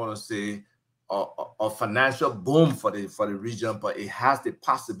 I don't want to say a financial boom for the region, but it has the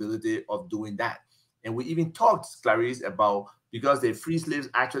possibility of doing that. And we even talked, Clarice, about, because the free slaves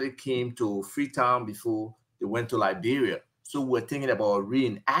actually came to Freetown before they went to Liberia. So we're thinking about a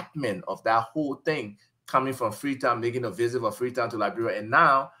reenactment of that whole thing, coming from Freetown, making a visit from Freetown to Liberia. And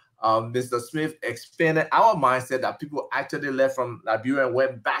now Mr. Smith expanded our mindset that people actually left from Liberia and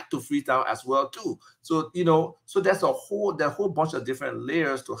went back to Freetown as well too. So so there's a whole bunch of different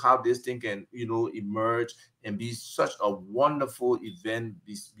layers to how this thing can emerge and be such a wonderful event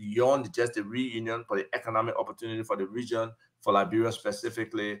beyond just the reunion, for the economic opportunity for the region, for Liberia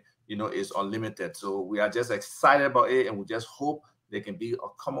specifically, is unlimited. So we are just excited about it, and we just hope there can be a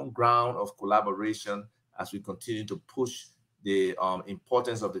common ground of collaboration as we continue to push the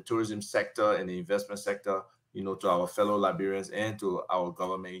importance of the tourism sector and the investment sector, to our fellow Liberians and to our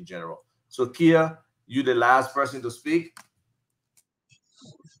government in general. So Kia, you the last person to speak.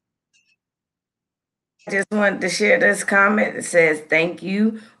 I just wanted to share this comment. It says, thank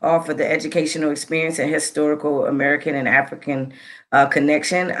you all for the educational experience and historical American and African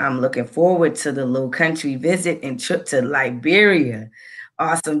connection. I'm looking forward to the Low Country visit and trip to Liberia.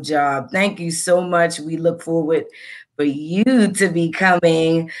 Awesome job. Thank you so much. We look forward for you to be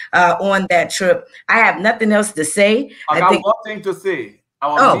coming on that trip. I have nothing else to say. I got one thing to say.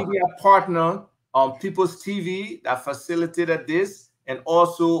 Our media partner on People's TV that facilitated this, and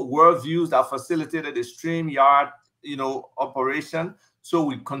also World Views that facilitated the StreamYard, operation. So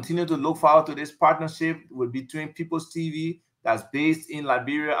we continue to look forward to this partnership between People's TV, that's based in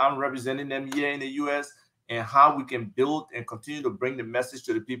Liberia. I'm representing them here in the US, and how we can build and continue to bring the message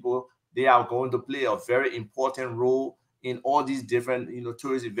to the people. They are going to play a very important role in all these different,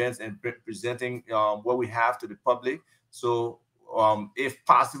 tourist events and presenting what we have to the public. So if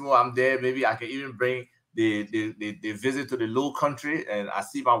possible, I'm there. Maybe I can even bring the visit to the Low Country. And I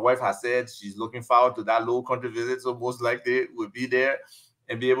see my wife has said she's looking forward to that Low Country visit. So most likely we'll be there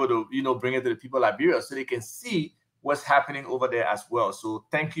and be able to, bring it to the people of Liberia so they can see what's happening over there as well. So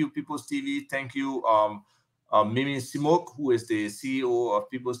thank you, People's TV. Thank you, Mimi Simok, who is the CEO of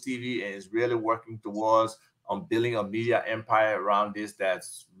People's TV and is really working towards building a media empire around this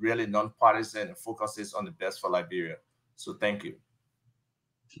that's really nonpartisan and focuses on the best for Liberia. So thank you.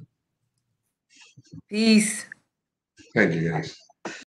 Peace. Thank you, guys.